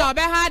nya boga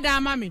be ha da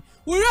ama me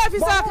wo ri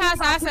ofisa ka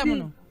sa asem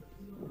no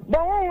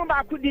bon wo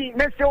ba kudi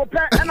me se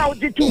ope na wo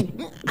ditu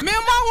me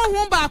mo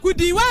honhom ba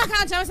kudi wa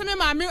kan chere se me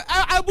ma me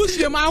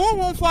abusue ma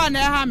honhom fo na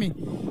ha me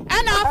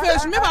ana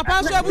afa me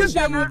papa so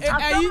abusue mu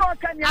ayi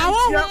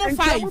ahonhom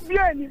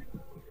 5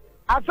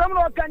 asam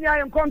no kanya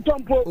en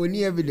kontompo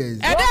oni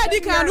evidence eda di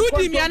kan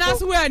udi mi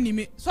anaso wa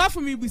anime so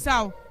afu mi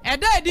busawo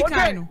eda di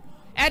kan no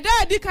eda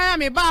di kan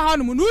me ba ha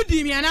no mu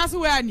udi mi anaso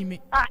wa anime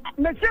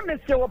me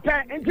se wo pe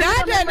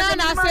eda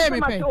na say me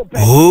pe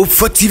oh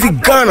for TV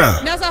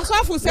Ghana na so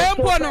afu se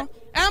empo no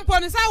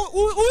sa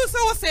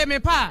wo say me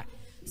pa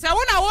sa wo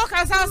na wo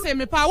kan sa say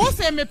me pa wo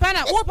say me pa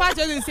na wo pa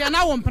je say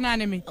na wo mpana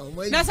ne me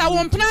na sa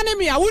wo mpana ne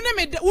me a wo ne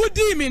me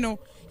udi mi no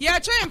ye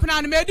twe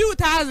mpana ne me di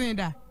 1000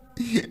 da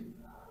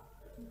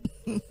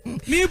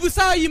mi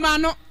busa yima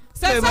no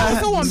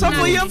so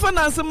for yem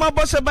finance ma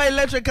bo sheba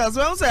electricals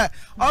we say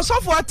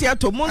osofo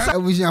atiato mo nsa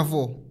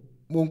abusiafo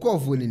mo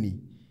nkofo ni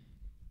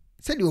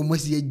se de o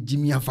mosi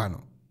agimi afa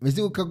no me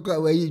se o ka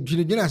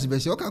dwina se be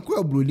se o ka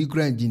kura broli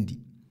kura njindi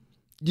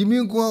jimi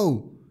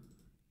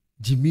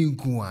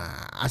nko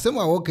a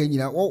asema wo ka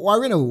nyina wa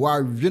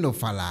we no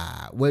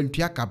fala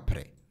wantua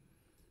kapre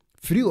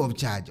free of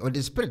charge or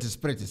the spirit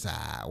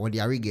sa what the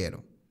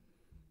arigero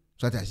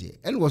so that say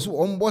and was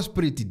on boss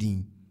spirit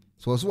din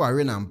so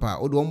are na mpa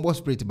o do mbo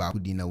spirit ba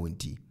kudi na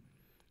wonti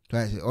to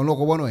say ono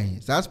ko bono he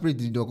sa spirit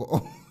di do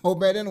o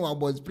beden wa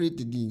boss spirit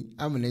di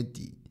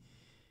amneti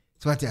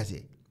so what I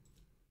say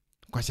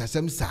kwasha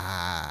sem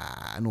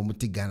sa no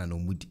muti Ghana no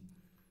mudi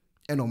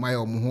eno mai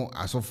o mo ho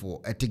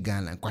asofo eti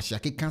Ghana kwasha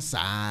keka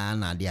sa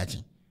na de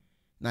achi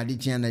na de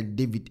chi na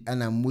David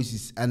ana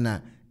Moses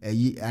ana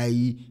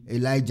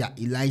Elijah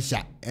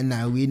Elisha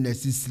ana we na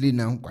sisiri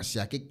na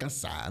kwasha keka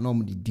sa na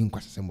mo di din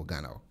kwasha sem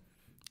Ghana o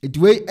It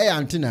way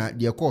antenna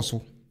the course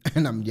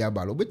and I'm the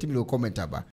abalo. But you comment about